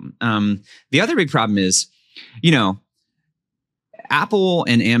big problem. The other big problem is, Apple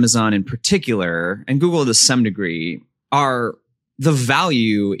and Amazon in particular, and Google to some degree, are the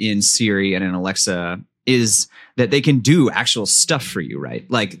value in Siri and in Alexa is that they can do actual stuff for you, right?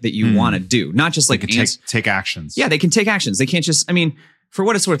 Like that you want to do, not just like take actions. Yeah, they can take actions. They can't just, for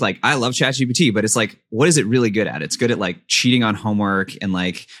what it's worth, like I love ChatGPT, but it's like, what is it really good at? It's good at like cheating on homework and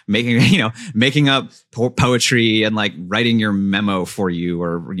like making up poetry and like writing your memo for you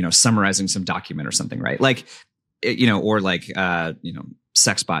or, summarizing some document or something, right? Like, or like,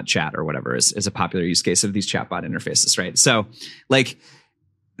 sex bot chat or whatever is a popular use case of these chatbot interfaces, right? So like,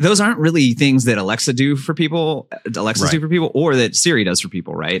 those aren't really things that Alexa do for people, do for people, or that Siri does for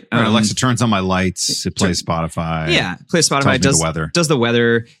people, right? Alexa turns on my lights. It plays Spotify. Yeah, plays Spotify. Does the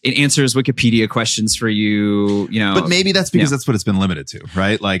weather. It answers Wikipedia questions for you. But maybe that's because that's what it's been limited to,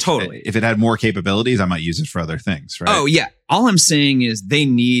 right? Like, totally. If it had more capabilities, I might use it for other things, right? Oh yeah. All I'm saying is they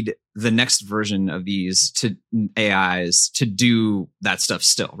need the next version of these AIs to do that stuff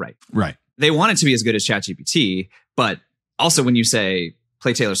still, right? Right. They want it to be as good as ChatGPT, but also when you say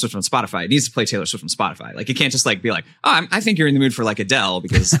play Taylor Swift on Spotify, it needs to play Taylor Swift on Spotify. Like, it can't just like be like, oh, I think you're in the mood for like Adele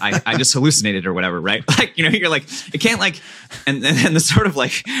because I just hallucinated or whatever, right? Like, you're like, it can't like, and the sort of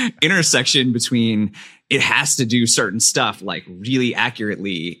like intersection between it has to do certain stuff like really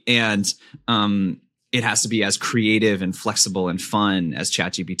accurately and it has to be as creative and flexible and fun as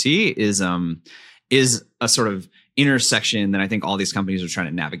ChatGPT is a sort of intersection that I think all these companies are trying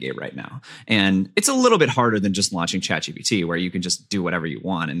to navigate right now. And it's a little bit harder than just launching ChatGPT where you can just do whatever you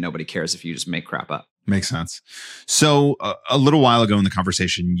want and nobody cares if you just make crap up. Makes sense. So a little while ago in the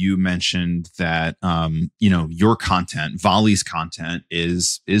conversation, you mentioned that, your content, Volley's content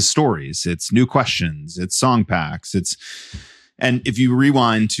is stories. It's new questions. It's song packs. And if you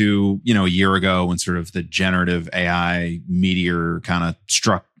rewind to, a year ago when sort of the generative AI meteor kind of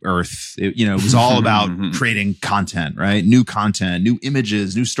struck Earth, it was all about creating content, right? New content, new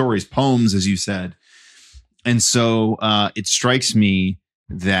images, new stories, poems, as you said. And so it strikes me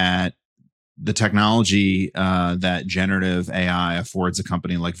that the technology that generative AI affords a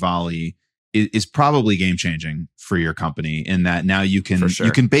company like Volley is probably game changing for your company in that now you can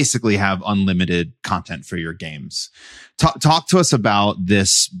you can basically have unlimited content for your games. Talk to us about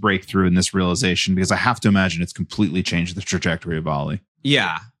this breakthrough and this realization, because I have to imagine it's completely changed the trajectory of Volley.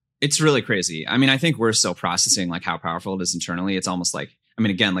 Yeah, it's really crazy. I think we're still processing like how powerful it is internally. It's almost like,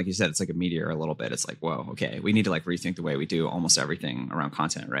 again, like you said, it's like a meteor a little bit. It's like, whoa, okay, we need to like rethink the way we do almost everything around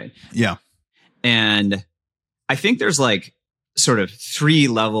content, right? Yeah. And I think there's like sort of 3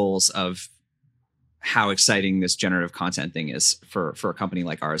 levels of how exciting this generative content thing is for a company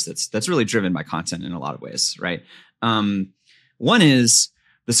like ours that's really driven by content in a lot of ways, right? One is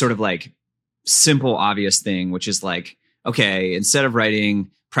the sort of like simple, obvious thing, which is like, okay, instead of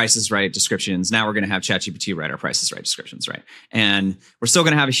writing Price is Right descriptions, now we're going to have ChatGPT write our Price is Right descriptions, right? And we're still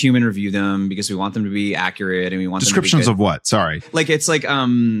going to have a human review them because we want them to be accurate and we want descriptions them to be good. Of what? Sorry. Like it's like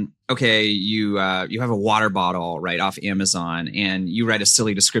okay, you have a water bottle right off Amazon and you write a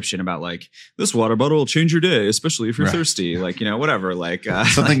silly description about like, this water bottle will change your day, especially if you're thirsty, like, whatever, like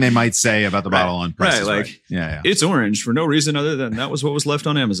something they might say about the bottle on Price is like, Right. Yeah. It's orange for no reason other than that was what was left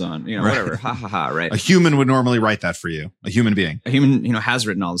on Amazon, whatever. Ha ha ha. Right. A human would normally write that for you. A human being. A human, has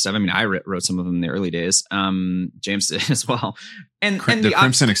written all this stuff. I wrote some of them in the early days. James did as well. And the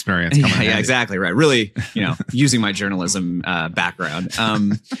Crimson experience. Yeah, exactly. Right. Really, using my journalism background.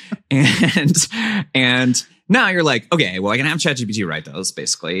 And now you're like, okay, well, I can have ChatGPT write those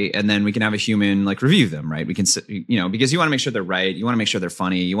basically, and then we can have a human like review them, right? We can, because you want to make sure they're right, you want to make sure they're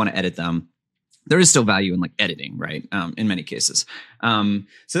funny, you want to edit them. There is still value in like editing, right? In many cases. So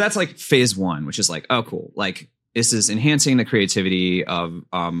that's like phase 1, which is like, oh, cool, like this is enhancing the creativity of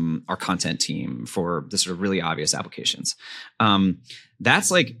our content team for the sort of really obvious applications.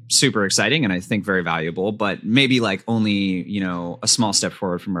 That's like super exciting and I think very valuable, but maybe like only, a small step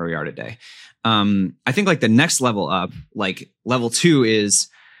forward from where we are today. I think like the next level up, like level 2 is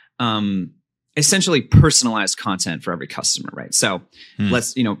essentially personalized content for every customer, right? So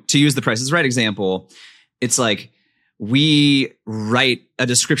let's, to use the Price is Right example, it's like we write a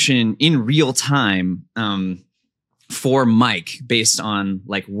description in real time for Mike based on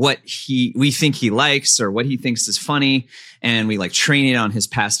like what we think he likes or what he thinks is funny. And we like train it on his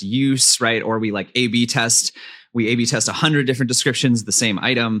past use, right? Or we like A/B test. We A/B test 100 different descriptions of the same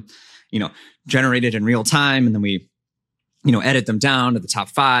item, generated in real time. And then we edit them down to the top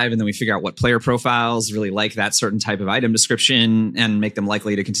 5. And then we figure out what player profiles really like that certain type of item description and make them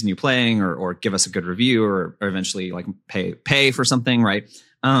likely to continue playing or give us a good review or eventually like pay for something. Right.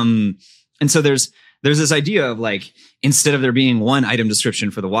 And so there's this idea of like, instead of there being one item description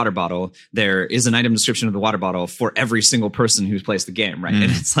for the water bottle, there is an item description of the water bottle for every single person who plays the game. Right. And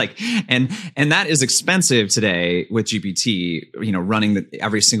it's like, and that is expensive today with GPT, running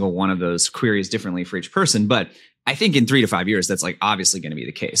every single one of those queries differently for each person. But I think in 3 to 5 years, that's like obviously going to be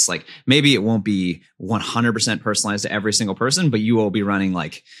the case. Like maybe it won't be 100% personalized to every single person, but you will be running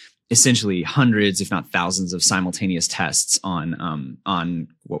like essentially hundreds, if not thousands, of simultaneous tests on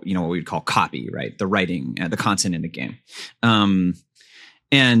what we'd call copy, right? The writing, the content in the game. And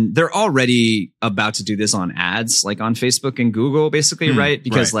they're already about to do this on ads, like on Facebook and Google, basically, right?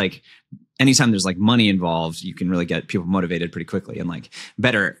 Because like anytime there's like money involved, you can really get people motivated pretty quickly. And like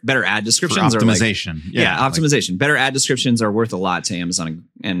better ad descriptions for optimization. Optimization. Better ad descriptions are worth a lot to Amazon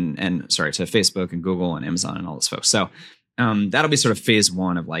and to Facebook and Google and Amazon and all those folks. So that'll be sort of phase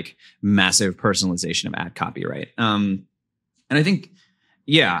 1 of like massive personalization of ad copy, right? And I think,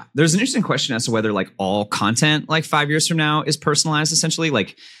 there's an interesting question as to whether like all content like 5 years from now is personalized, essentially.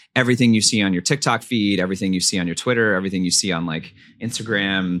 Like everything you see on your TikTok feed, everything you see on your Twitter, everything you see on like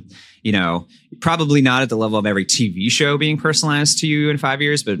Instagram, probably not at the level of every TV show being personalized to you in 5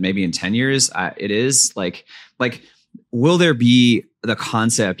 years, but maybe in 10 years, it is like, will there be the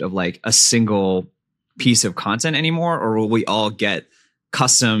concept of like a single piece of content anymore, or will we all get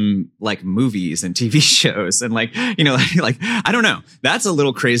custom like movies and TV shows and like I don't know. That's a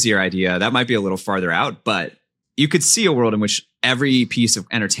little crazier idea. That might be a little farther out, but you could see a world in which every piece of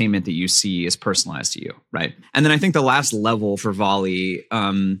entertainment that you see is personalized to you, right? And then I think the last level for Volley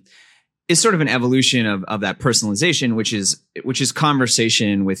is sort of an evolution of that personalization, which is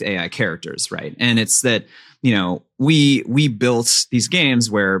conversation with AI characters, right? And it's that we built these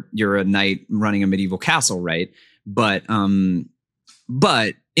games where you're a knight running a medieval castle, right? But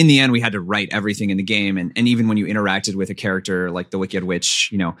in the end, we had to write everything in the game, and even when you interacted with a character like the Wicked Witch,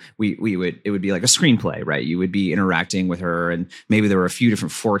 it would be like a screenplay, right? You would be interacting with her, and maybe there were a few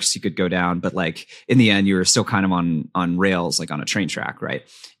different forks you could go down, but like in the end, you were still kind of on rails, like on a train track, right?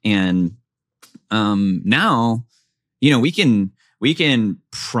 And now, we can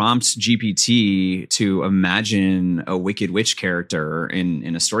prompt GPT to imagine a Wicked Witch character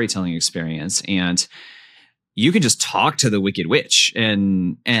in a storytelling experience, and you can just talk to the Wicked Witch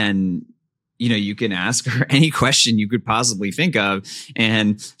and you can ask her any question you could possibly think of,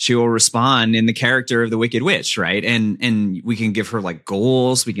 and she will respond in the character of the Wicked Witch, right? And we can give her like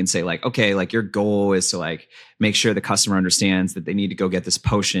goals. We can say like, okay, like your goal is to like make sure the customer understands that they need to go get this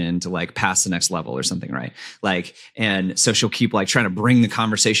potion to like pass the next level or something, right? Like, and so she'll keep like trying to bring the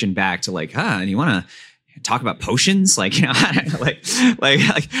conversation back to like, and you want to talk about potions, like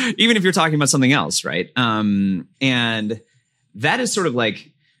like even if you're talking about something else, right? And that is sort of like,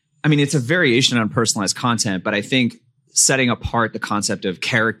 I mean, it's a variation on personalized content, but I think setting apart the concept of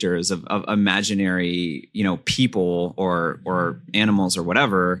characters of imaginary, people or animals or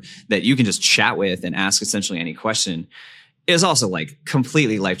whatever that you can just chat with and ask essentially any question is also like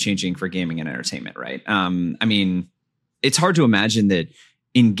completely life-changing for gaming and entertainment, right? I mean, it's hard to imagine that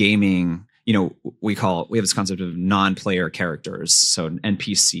in gaming, we have this concept of non-player characters, so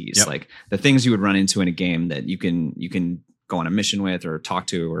NPCs, like the things you would run into in a game that you can go on a mission with or talk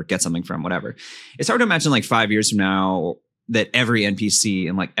to or get something from, whatever. It's hard to imagine like 5 years from now that every NPC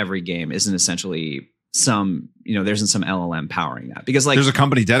in like every game isn't essentially there isn't some LLM powering that, because like there's a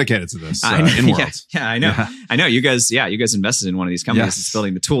company dedicated to this in Worlds. Yeah, I know. Yeah. I know you guys invested in one of these companies that's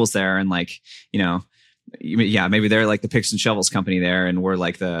building the tools there, and like, maybe they're like the picks and shovels company there, and we're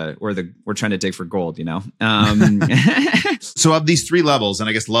like we're trying to dig for gold, So of these 3 levels, and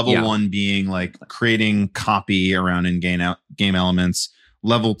I guess level 1 being like creating copy around game elements,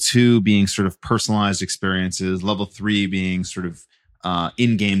 level 2 being sort of personalized experiences, level 3 being sort of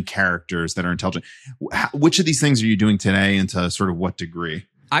in-game characters that are intelligent. Which of these things are you doing today, and to sort of what degree?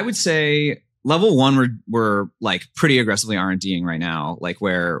 I would say level 1 we're like pretty aggressively R&Ding right now, like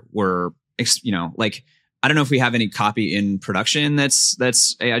where we're like, I don't know if we have any copy in production that's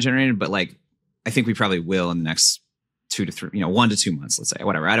AI generated, but like I think we probably will in the next 2 to 3, 1 to 2 months, let's say,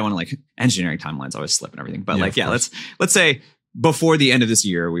 whatever. I don't want to like, engineering timelines always slip and everything, but let's say before the end of this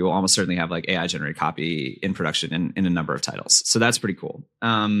year, we will almost certainly have like AI generated copy in production in a number of titles. So that's pretty cool.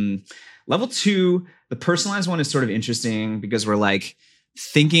 Level 2, the personalized one is sort of interesting because we're like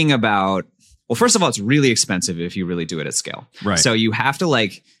thinking about, well, first of all, it's really expensive if you really do it at scale. Right. So you have to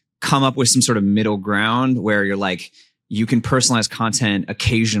like come up with some sort of middle ground where you're like, you can personalize content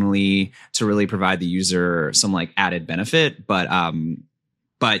occasionally to really provide the user some like added benefit, but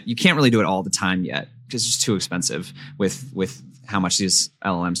you can't really do it all the time yet because it's just too expensive with how much these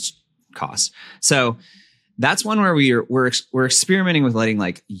LLMs cost. So that's one where we're experimenting with letting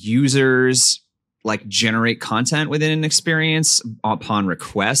like users like generate content within an experience upon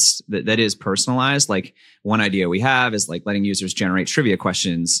request that is personalized. Like one idea we have is like letting users generate trivia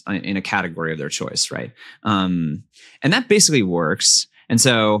questions in a category of their choice, right? And that basically works. And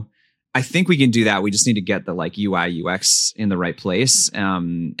so I think we can do that. We just need to get the like UI UX in the right place,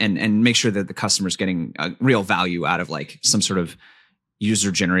 and make sure that the customer's getting a real value out of like some sort of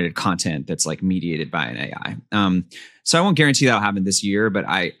user generated content that's like mediated by an AI. So I won't guarantee that'll happen this year, but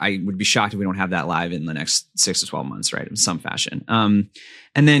I would be shocked if we don't have that live in the next 6 to 12 months, right? In some fashion. And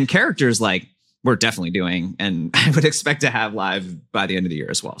then characters, like we're definitely doing, and I would expect to have live by the end of the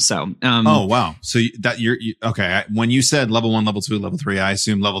year as well. So, oh wow! So okay. When you said level 1, level 2, level 3, I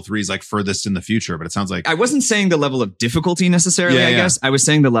assume level 3 is like furthest in the future, but it sounds like I wasn't saying the level of difficulty necessarily. I guess I was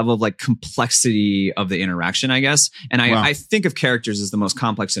saying the level of like complexity of the interaction. I guess, and I think of characters as the most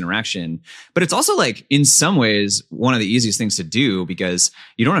complex interaction, but it's also like in some ways one of the easiest things to do because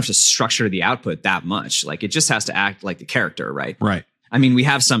you don't have to structure the output that much. Like it just has to act like the character, right? Right. I mean, we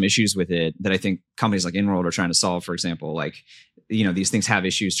have some issues with it that I think companies like Enrolled are trying to solve. For example, like, you know, these things have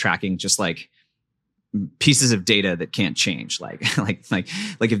issues tracking just like pieces of data that can't change. Like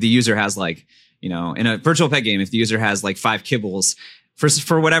if the user has like, you know, in a virtual pet game, if the user has like 5 kibbles,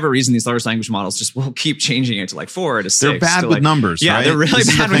 for whatever reason, these large language models just will keep changing it to like 4 to 6. They're bad with numbers, yeah, right? They're really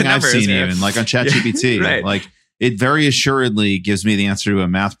bad with numbers. I've seen even like on ChatGPT, right. Like it very assuredly gives me the answer to a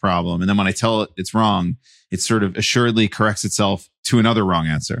math problem. And then when I tell it it's wrong, it sort of assuredly corrects itself to another wrong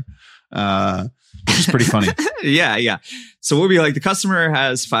answer, which is pretty funny. Yeah. So we'll be like, the customer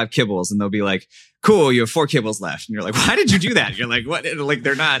has 5 kibbles, and they'll be like, cool, you have 4 kibbles left. And you're like, why did you do that? And you're like, what? Like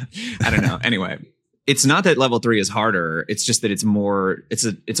they're not, I don't know. Anyway, it's not that level 3 is harder. It's just that it's a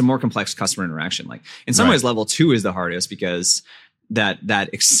more complex customer interaction. Like in some ways, level 2 is the hardest because that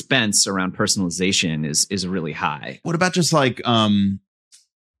expense around personalization is really high. What about just like,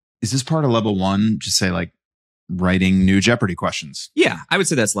 is this part of level 1? Just say like writing new Jeopardy questions. Yeah, I would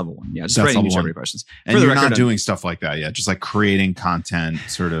say that's level 1. Yeah, just writing new Jeopardy questions. And you're not doing stuff like that yet. Just like creating content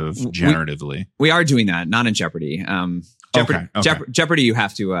sort of generatively. We are doing that, not in Jeopardy. Jeopardy, okay. Jeopardy, you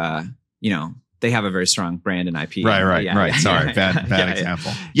have to, they have a very strong brand and IP. Right. Yeah. Sorry, bad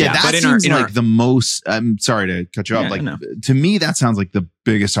example. Yeah, that but seems like the most. I'm sorry to cut you off. Like to me, that sounds like the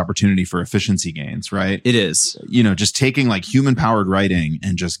biggest opportunity for efficiency gains. Right? It is. Just taking like human powered writing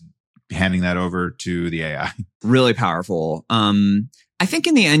and just handing that over to the AI. Really powerful. I think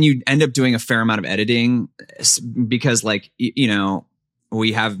in the end, you end up doing a fair amount of editing because, like,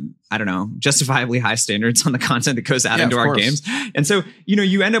 we have, I don't know, justifiably high standards on the content that goes out into our games. And so,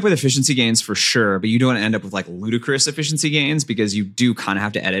 you end up with efficiency gains for sure, but you don't end up with like ludicrous efficiency gains because you do kind of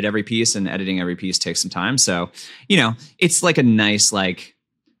have to edit every piece, and editing every piece takes some time. So, it's like a nice, like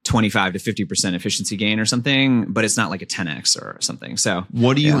 25 to 50% efficiency gain or something, but it's not like a 10x or something. So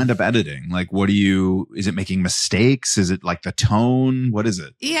what do you end up editing? Like, is it making mistakes? Is it like the tone? What is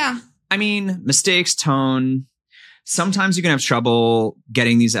it? Yeah. I mean, mistakes, tone. Sometimes you can have trouble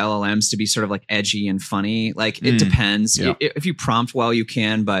getting these LLMs to be sort of like edgy and funny. Like it depends. Yeah. If you prompt well, you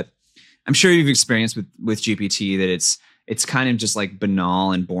can, but I'm sure you've experienced with GPT that it's kind of just like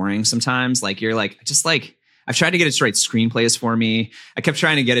banal and boring sometimes. Like you're like, I've tried to get it to write screenplays for me. I kept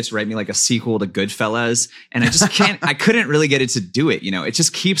trying to get it to write me like a sequel to Goodfellas, and I just can't, I couldn't really get it to do it. It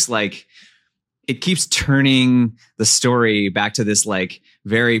just keeps turning the story back to this like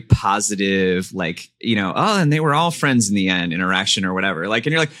very positive, like, and they were all friends in the end interaction or whatever. Like,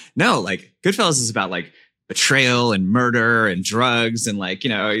 and you're like, no, like Goodfellas is about like betrayal and murder and drugs. And like,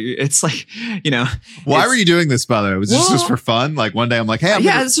 it's like, why were you doing this, by the way? Was this just for fun? Like one day I'm like, hey,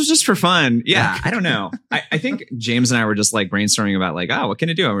 this was just for fun. Yeah. I don't know. I think James and I were just like brainstorming about like, what can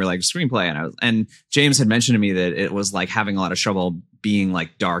it do? And we were like screenplay. And James had mentioned to me that it was like having a lot of trouble being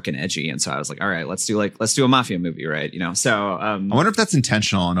like dark and edgy. And so I was like, all right, let's do a mafia movie. Right. So, I wonder if that's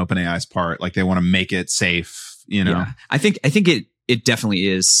intentional on OpenAI's part. Like they want to make it safe, Yeah. I think it definitely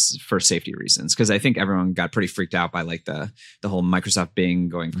is for safety reasons, because I think everyone got pretty freaked out by like the whole Microsoft Bing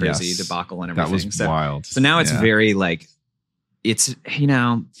going crazy debacle and everything. That was wild. So now it's very like, it's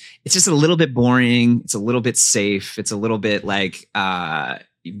just a little bit boring. It's a little bit safe. It's a little bit like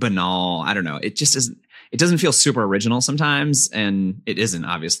banal. I don't know. It doesn't feel super original sometimes, and it isn't,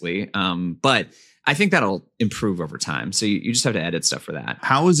 obviously. But I think that'll improve over time. So you just have to edit stuff for that.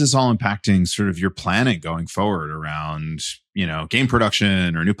 How is this all impacting sort of your planning going forward around, game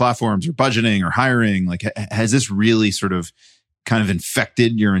production or new platforms or budgeting or hiring? Like, has this really sort of kind of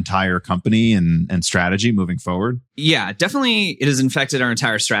infected your entire company and strategy moving forward? Yeah, definitely. It has infected our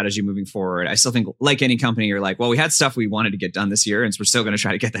entire strategy moving forward. I still think, like any company, you're like, well, we had stuff we wanted to get done this year, and so we're still going to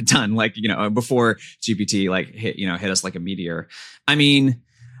try to get that done. Like, before GPT hit us like a meteor. I mean,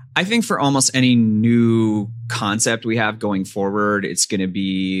 I think for almost any new concept we have going forward, it's going to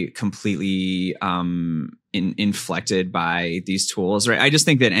be completely inflected by these tools, right? I just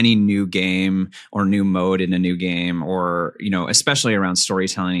think that any new game or new mode in a new game, or especially around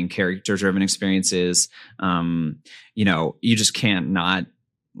storytelling and character-driven experiences, you just can't not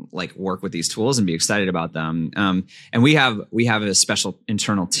like work with these tools and be excited about them. And we have a special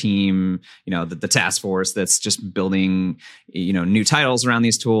internal team, the task force that's just building, new titles around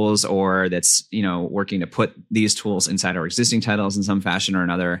these tools, or that's, working to put these tools inside our existing titles in some fashion or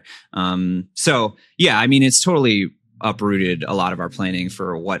another. So yeah, I mean, it's totally uprooted a lot of our planning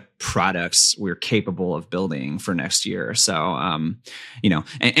for what products we're capable of building for next year. So, and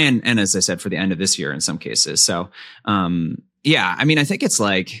as I said, for the end of this year in some cases. So, yeah, I mean, I think it's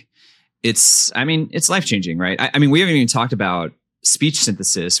life-changing, right? I mean, we haven't even talked about speech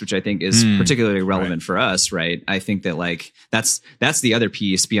synthesis, which I think is particularly relevant for us, right? I think that like, that's the other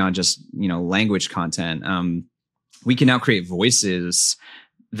piece beyond just, language content. We can now create voices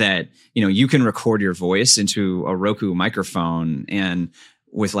that, you can record your voice into a Roku microphone, and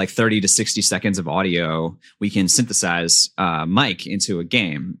with like 30 to 60 seconds of audio, we can synthesize mic into a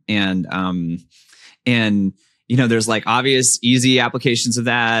game. And there's like obvious, easy applications of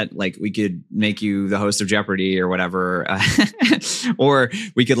that. Like we could make you the host of Jeopardy or whatever. Or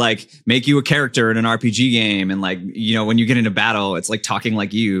we could like make you a character in an RPG game. And like, when you get into battle, it's like talking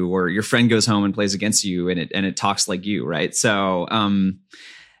like you, or your friend goes home and plays against you and it talks like you. Right. So,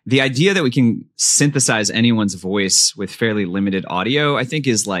 the idea that we can synthesize anyone's voice with fairly limited audio, I think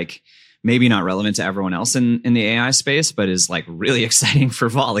is like, maybe not relevant to everyone else in the AI space, but is like really exciting for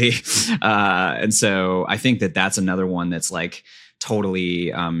Volley. And so I think that that's another one that's like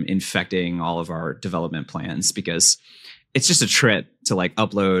totally infecting all of our development plans, because it's just a trip to like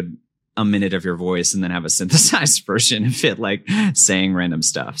upload a minute of your voice and then have a synthesized version of it, like saying random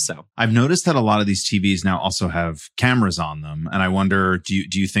stuff. So I've noticed that a lot of these TVs now also have cameras on them. And I wonder, do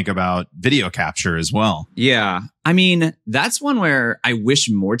you think about video capture as well? Yeah. I mean, that's one where I wish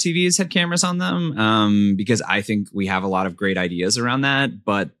more TVs had cameras on them, because I think we have a lot of great ideas around that.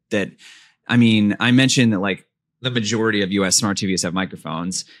 But I mentioned that like the majority of US smart TVs have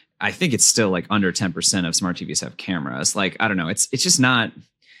microphones. I think it's still like under 10% of smart TVs have cameras. Like, I don't know. It's just not,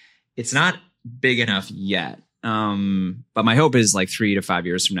 it's not big enough yet. But my hope is like 3 to 5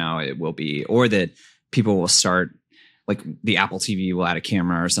 years from now, it will be, or that people will start, like the Apple TV will add a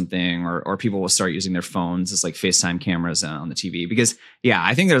camera or something, or people will start using their phones as like FaceTime cameras on the TV. Because yeah,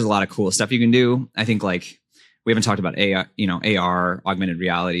 I think there's a lot of cool stuff you can do. I think like we haven't talked about AR, augmented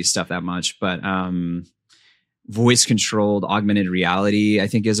reality stuff that much, but voice controlled augmented reality, I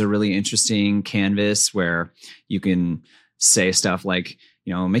think, is a really interesting canvas where you can say stuff like,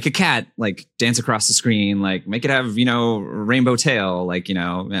 make a cat like dance across the screen, like make it have, rainbow tail, like,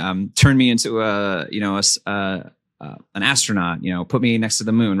 turn me into an astronaut, put me next to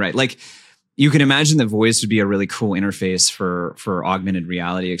the moon, right? Like you can imagine that voice would be a really cool interface for augmented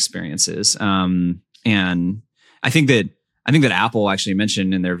reality experiences. And I think that Apple actually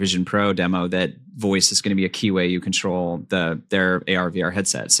mentioned in their Vision Pro demo that voice is going to be a key way you control their AR VR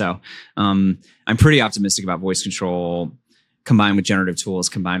headset. So I'm pretty optimistic about voice control combined with generative tools,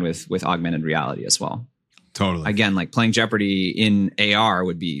 combined with augmented reality as well. Totally. Again, like playing Jeopardy in AR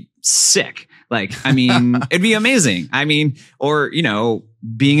would be sick. Like, I mean, it'd be amazing. I mean, or,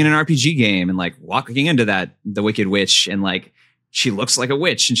 being in an RPG game and like walking into the Wicked Witch, and like, she looks like a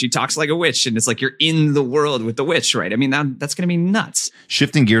witch and she talks like a witch, and it's like you're in the world with the witch, right? I mean, that's going to be nuts.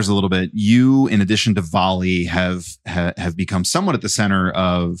 Shifting gears a little bit, you, in addition to Volley, have become somewhat at the center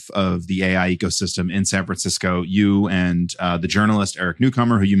of the AI ecosystem in San Francisco. You and the journalist Eric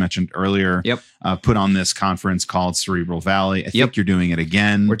Newcomer, who you mentioned earlier, put on this conference called Cerebral Valley. I think you're doing it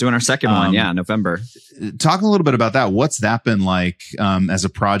again. We're doing our second one, November. Talk a little bit about that. What's that been like as a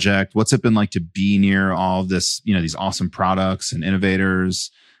project? What's it been like to be near all of this, these awesome products and innovators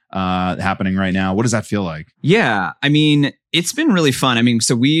happening right now? What does that feel like? Yeah, I mean, it's been really fun. I mean,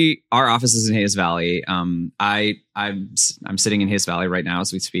 so our office is in Hayes Valley. I'm sitting in Hayes Valley right now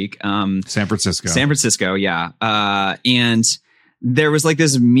as we speak. San Francisco, yeah. And there was like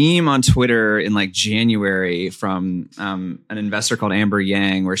this meme on Twitter in like January from an investor called Amber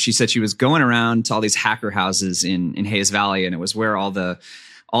Yang, where she said she was going around to all these hacker houses in Hayes Valley, and it was where all the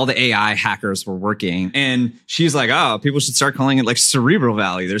AI hackers were working. And she's like, oh, people should start calling it like Cerebral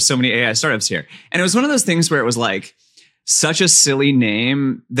Valley. There's so many AI startups here. And it was one of those things where it was like such a silly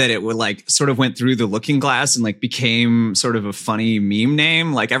name that it would like sort of went through the looking glass and like became sort of a funny meme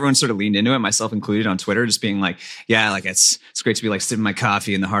name. Like everyone sort of leaned into it, myself included, on Twitter, just being like, yeah, like it's great to be like sipping my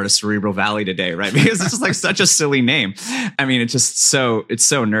coffee in the heart of Cerebral Valley today, right? Because it's just like such a silly name. I mean, it's so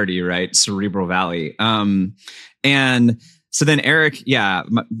nerdy, right? Cerebral Valley. And so then Eric,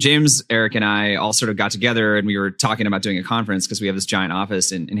 James, Eric, and I all sort of got together and we were talking about doing a conference because we have this giant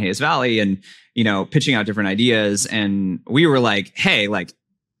office in Hayes Valley and, pitching out different ideas. And we were like, hey, like,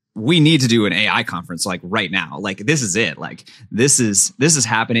 we need to do an AI conference like right now. Like, this is it. Like, this is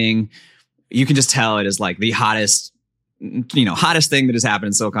happening. You can just tell it is like the hottest thing that has happened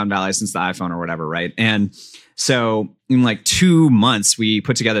in Silicon Valley since the iPhone or whatever. Right. And so in like 2 months, we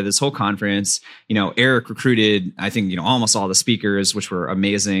put together this whole conference. Eric recruited, I think, almost all the speakers, which were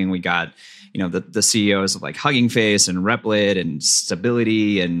amazing. We got, the CEOs of like Hugging Face and Replit and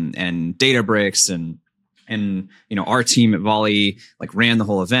Stability and Databricks and our team at Volley like ran the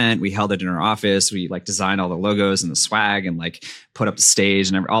whole event. We held it in our office. We like designed all the logos and the swag and like put up the stage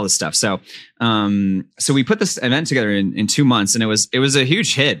and all this stuff. So we put this event together in 2 months, and it was a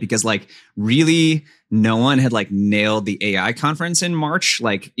huge hit because like really no one had like nailed the AI conference in March,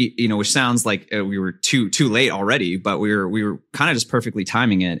 like, which sounds like we were too late already, but we were kind of just perfectly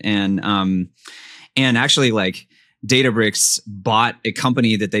timing it. And actually like Databricks bought a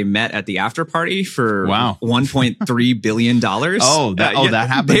company that they met at the after party for $1.3 billion. That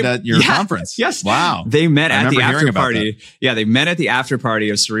happened at your conference. Yes. Wow. They met at the after party. Yeah. They met at the after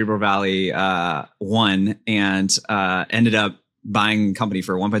party of Cerebral Valley 1 and ended up buying a company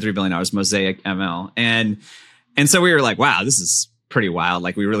for $1.3 billion, Mosaic ML. And so we were like, wow, this is pretty wild.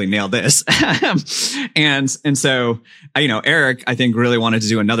 Like we really nailed this. and so, Eric, I think really wanted to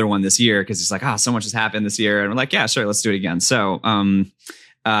do another one this year because he's like, so much has happened this year. And we're like, yeah, sure. Let's do it again. So,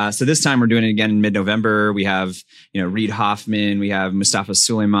 so this time we're doing it again in mid-November. We have, Reid Hoffman, we have Mustafa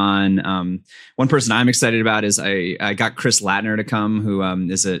Suleiman. One person I'm excited about is I got Chris Latner to come, who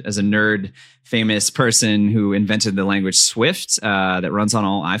is a nerd, famous person who invented the language Swift that runs on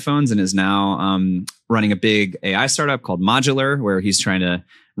all iPhones and is now running a big AI startup called Modular, where he's trying to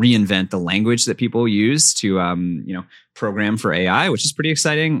reinvent the language that people use to, program for AI, which is pretty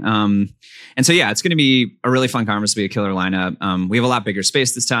exciting. And so, it's going to be a really fun conference, be a killer lineup. We have a lot bigger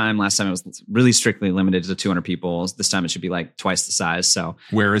space this time. Last time it was really strictly limited to 200 people. This time it should be like twice the size. So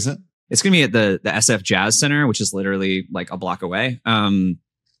where is it? It's going to be at the SF Jazz Center, which is literally like a block away. I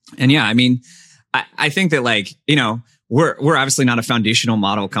think that like, we're obviously not a foundational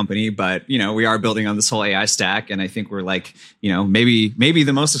model company, but we are building on this whole AI stack, and I think we're like maybe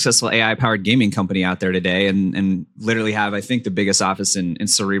the most successful AI powered gaming company out there today, and literally have I think the biggest office in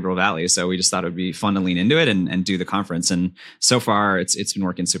Cerebral Valley. So we just thought it would be fun to lean into it and do the conference, and so far it's been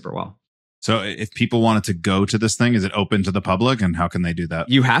working super well. So if people wanted to go to this thing, is it open to the public, and how can they do that?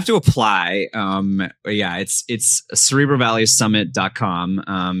 You have to apply. It's cerebralvalleysummit.com.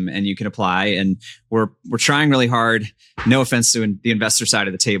 And you can apply, and we're trying really hard. No offense to the investor side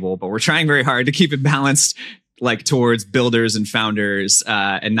of the table, but we're trying very hard to keep it balanced, like towards builders and founders,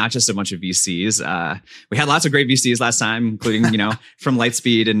 and not just a bunch of VCs. We had lots of great VCs last time, including, from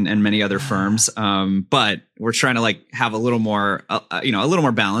Lightspeed and many other firms. But we're trying to like have a little more, a little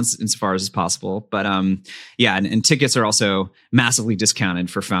more balance insofar as possible. But and tickets are also massively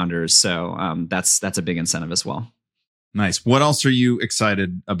discounted for founders. So that's a big incentive as well. Nice. What else are you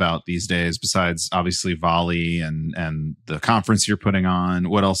excited about these days besides obviously Volley and the conference you're putting on?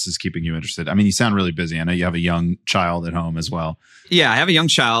 What else is keeping you interested? I mean, you sound really busy. I know you have a young child at home as well. Yeah, I have a young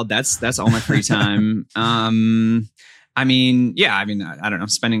child. That's all my free time. I don't know,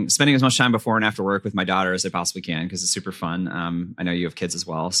 spending as much time before and after work with my daughter as I possibly can because it's super fun. I know you have kids as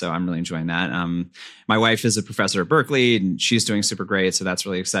well, so I'm really enjoying that. My wife is a professor at Berkeley and she's doing super great, so that's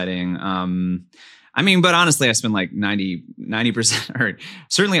really exciting. But honestly, I spend like 90% or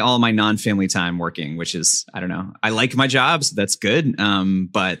certainly all my non-family time working, which is, I don't know. I like my job, so that's good.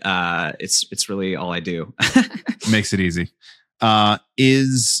 But it's really all I do. Makes it easy.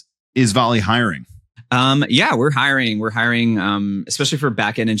 Is Volley hiring? We're hiring. We're hiring, especially for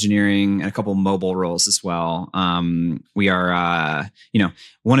back-end engineering and a couple mobile roles as well. We are,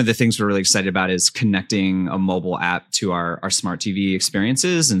 one of the things we're really excited about is connecting a mobile app to our smart TV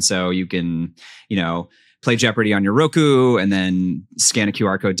experiences. And so you can, play Jeopardy on your Roku and then scan a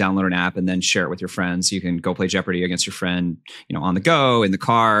QR code, download an app, and then share it with your friends. You can go play Jeopardy against your friend, on the go, in the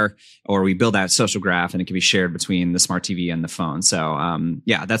car, or we build that social graph and it can be shared between the smart TV and the phone. So,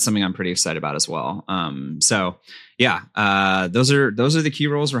 that's something I'm pretty excited about as well. Those are the key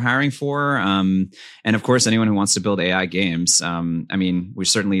roles we're hiring for. And of course, anyone who wants to build AI games. We're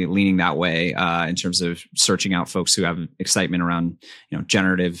certainly leaning that way in terms of searching out folks who have excitement around,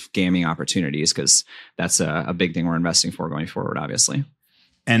 generative gaming opportunities, because that's a big thing we're investing for going forward, obviously.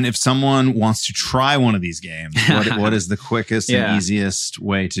 And if someone wants to try one of these games, what is the quickest and easiest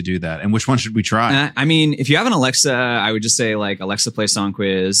way to do that? And which one should we try? If you have an Alexa, I would just say like Alexa play Song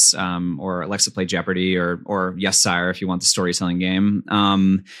Quiz, or Alexa play Jeopardy, or Yes Sire if you want the storytelling game.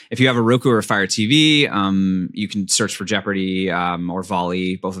 If you have a Roku or a Fire TV, you can search for Jeopardy or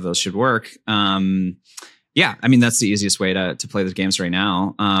Volley. Both of those should work. That's the easiest way to play those games right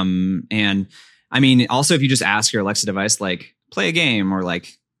now. Also if you just ask your Alexa device, like, play a game, or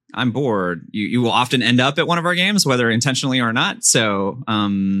like, I'm bored, you will often end up at one of our games, whether intentionally or not. So,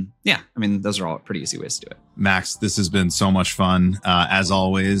 those are all pretty easy ways to do it. Max, this has been so much fun. As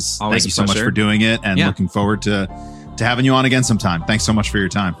always, thank you so much for doing it, and looking forward to having you on again sometime. Thanks so much for your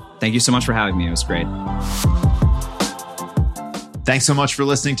time. Thank you so much for having me. It was great. Thanks so much for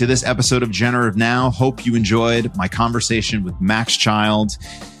listening to this episode of Generative Now. Hope you enjoyed my conversation with Max Child.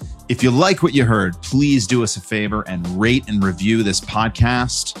 If you like what you heard, please do us a favor and rate and review this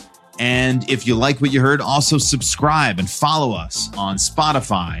podcast. And if you like what you heard, also subscribe and follow us on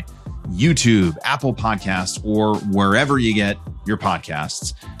Spotify, YouTube, Apple Podcasts, or wherever you get your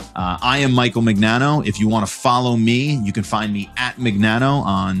podcasts. I am Michael Mignano. If you want to follow me, you can find me at Mignano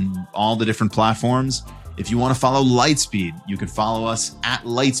on all the different platforms. If you want to follow Lightspeed, you can follow us at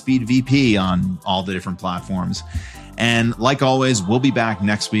LightspeedVP on all the different platforms. And like always, we'll be back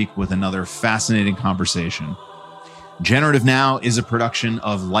next week with another fascinating conversation. Generative Now is a production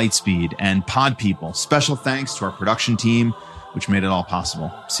of Lightspeed and Pod People. Special thanks to our production team, which made it all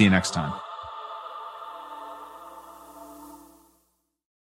possible. See you next time.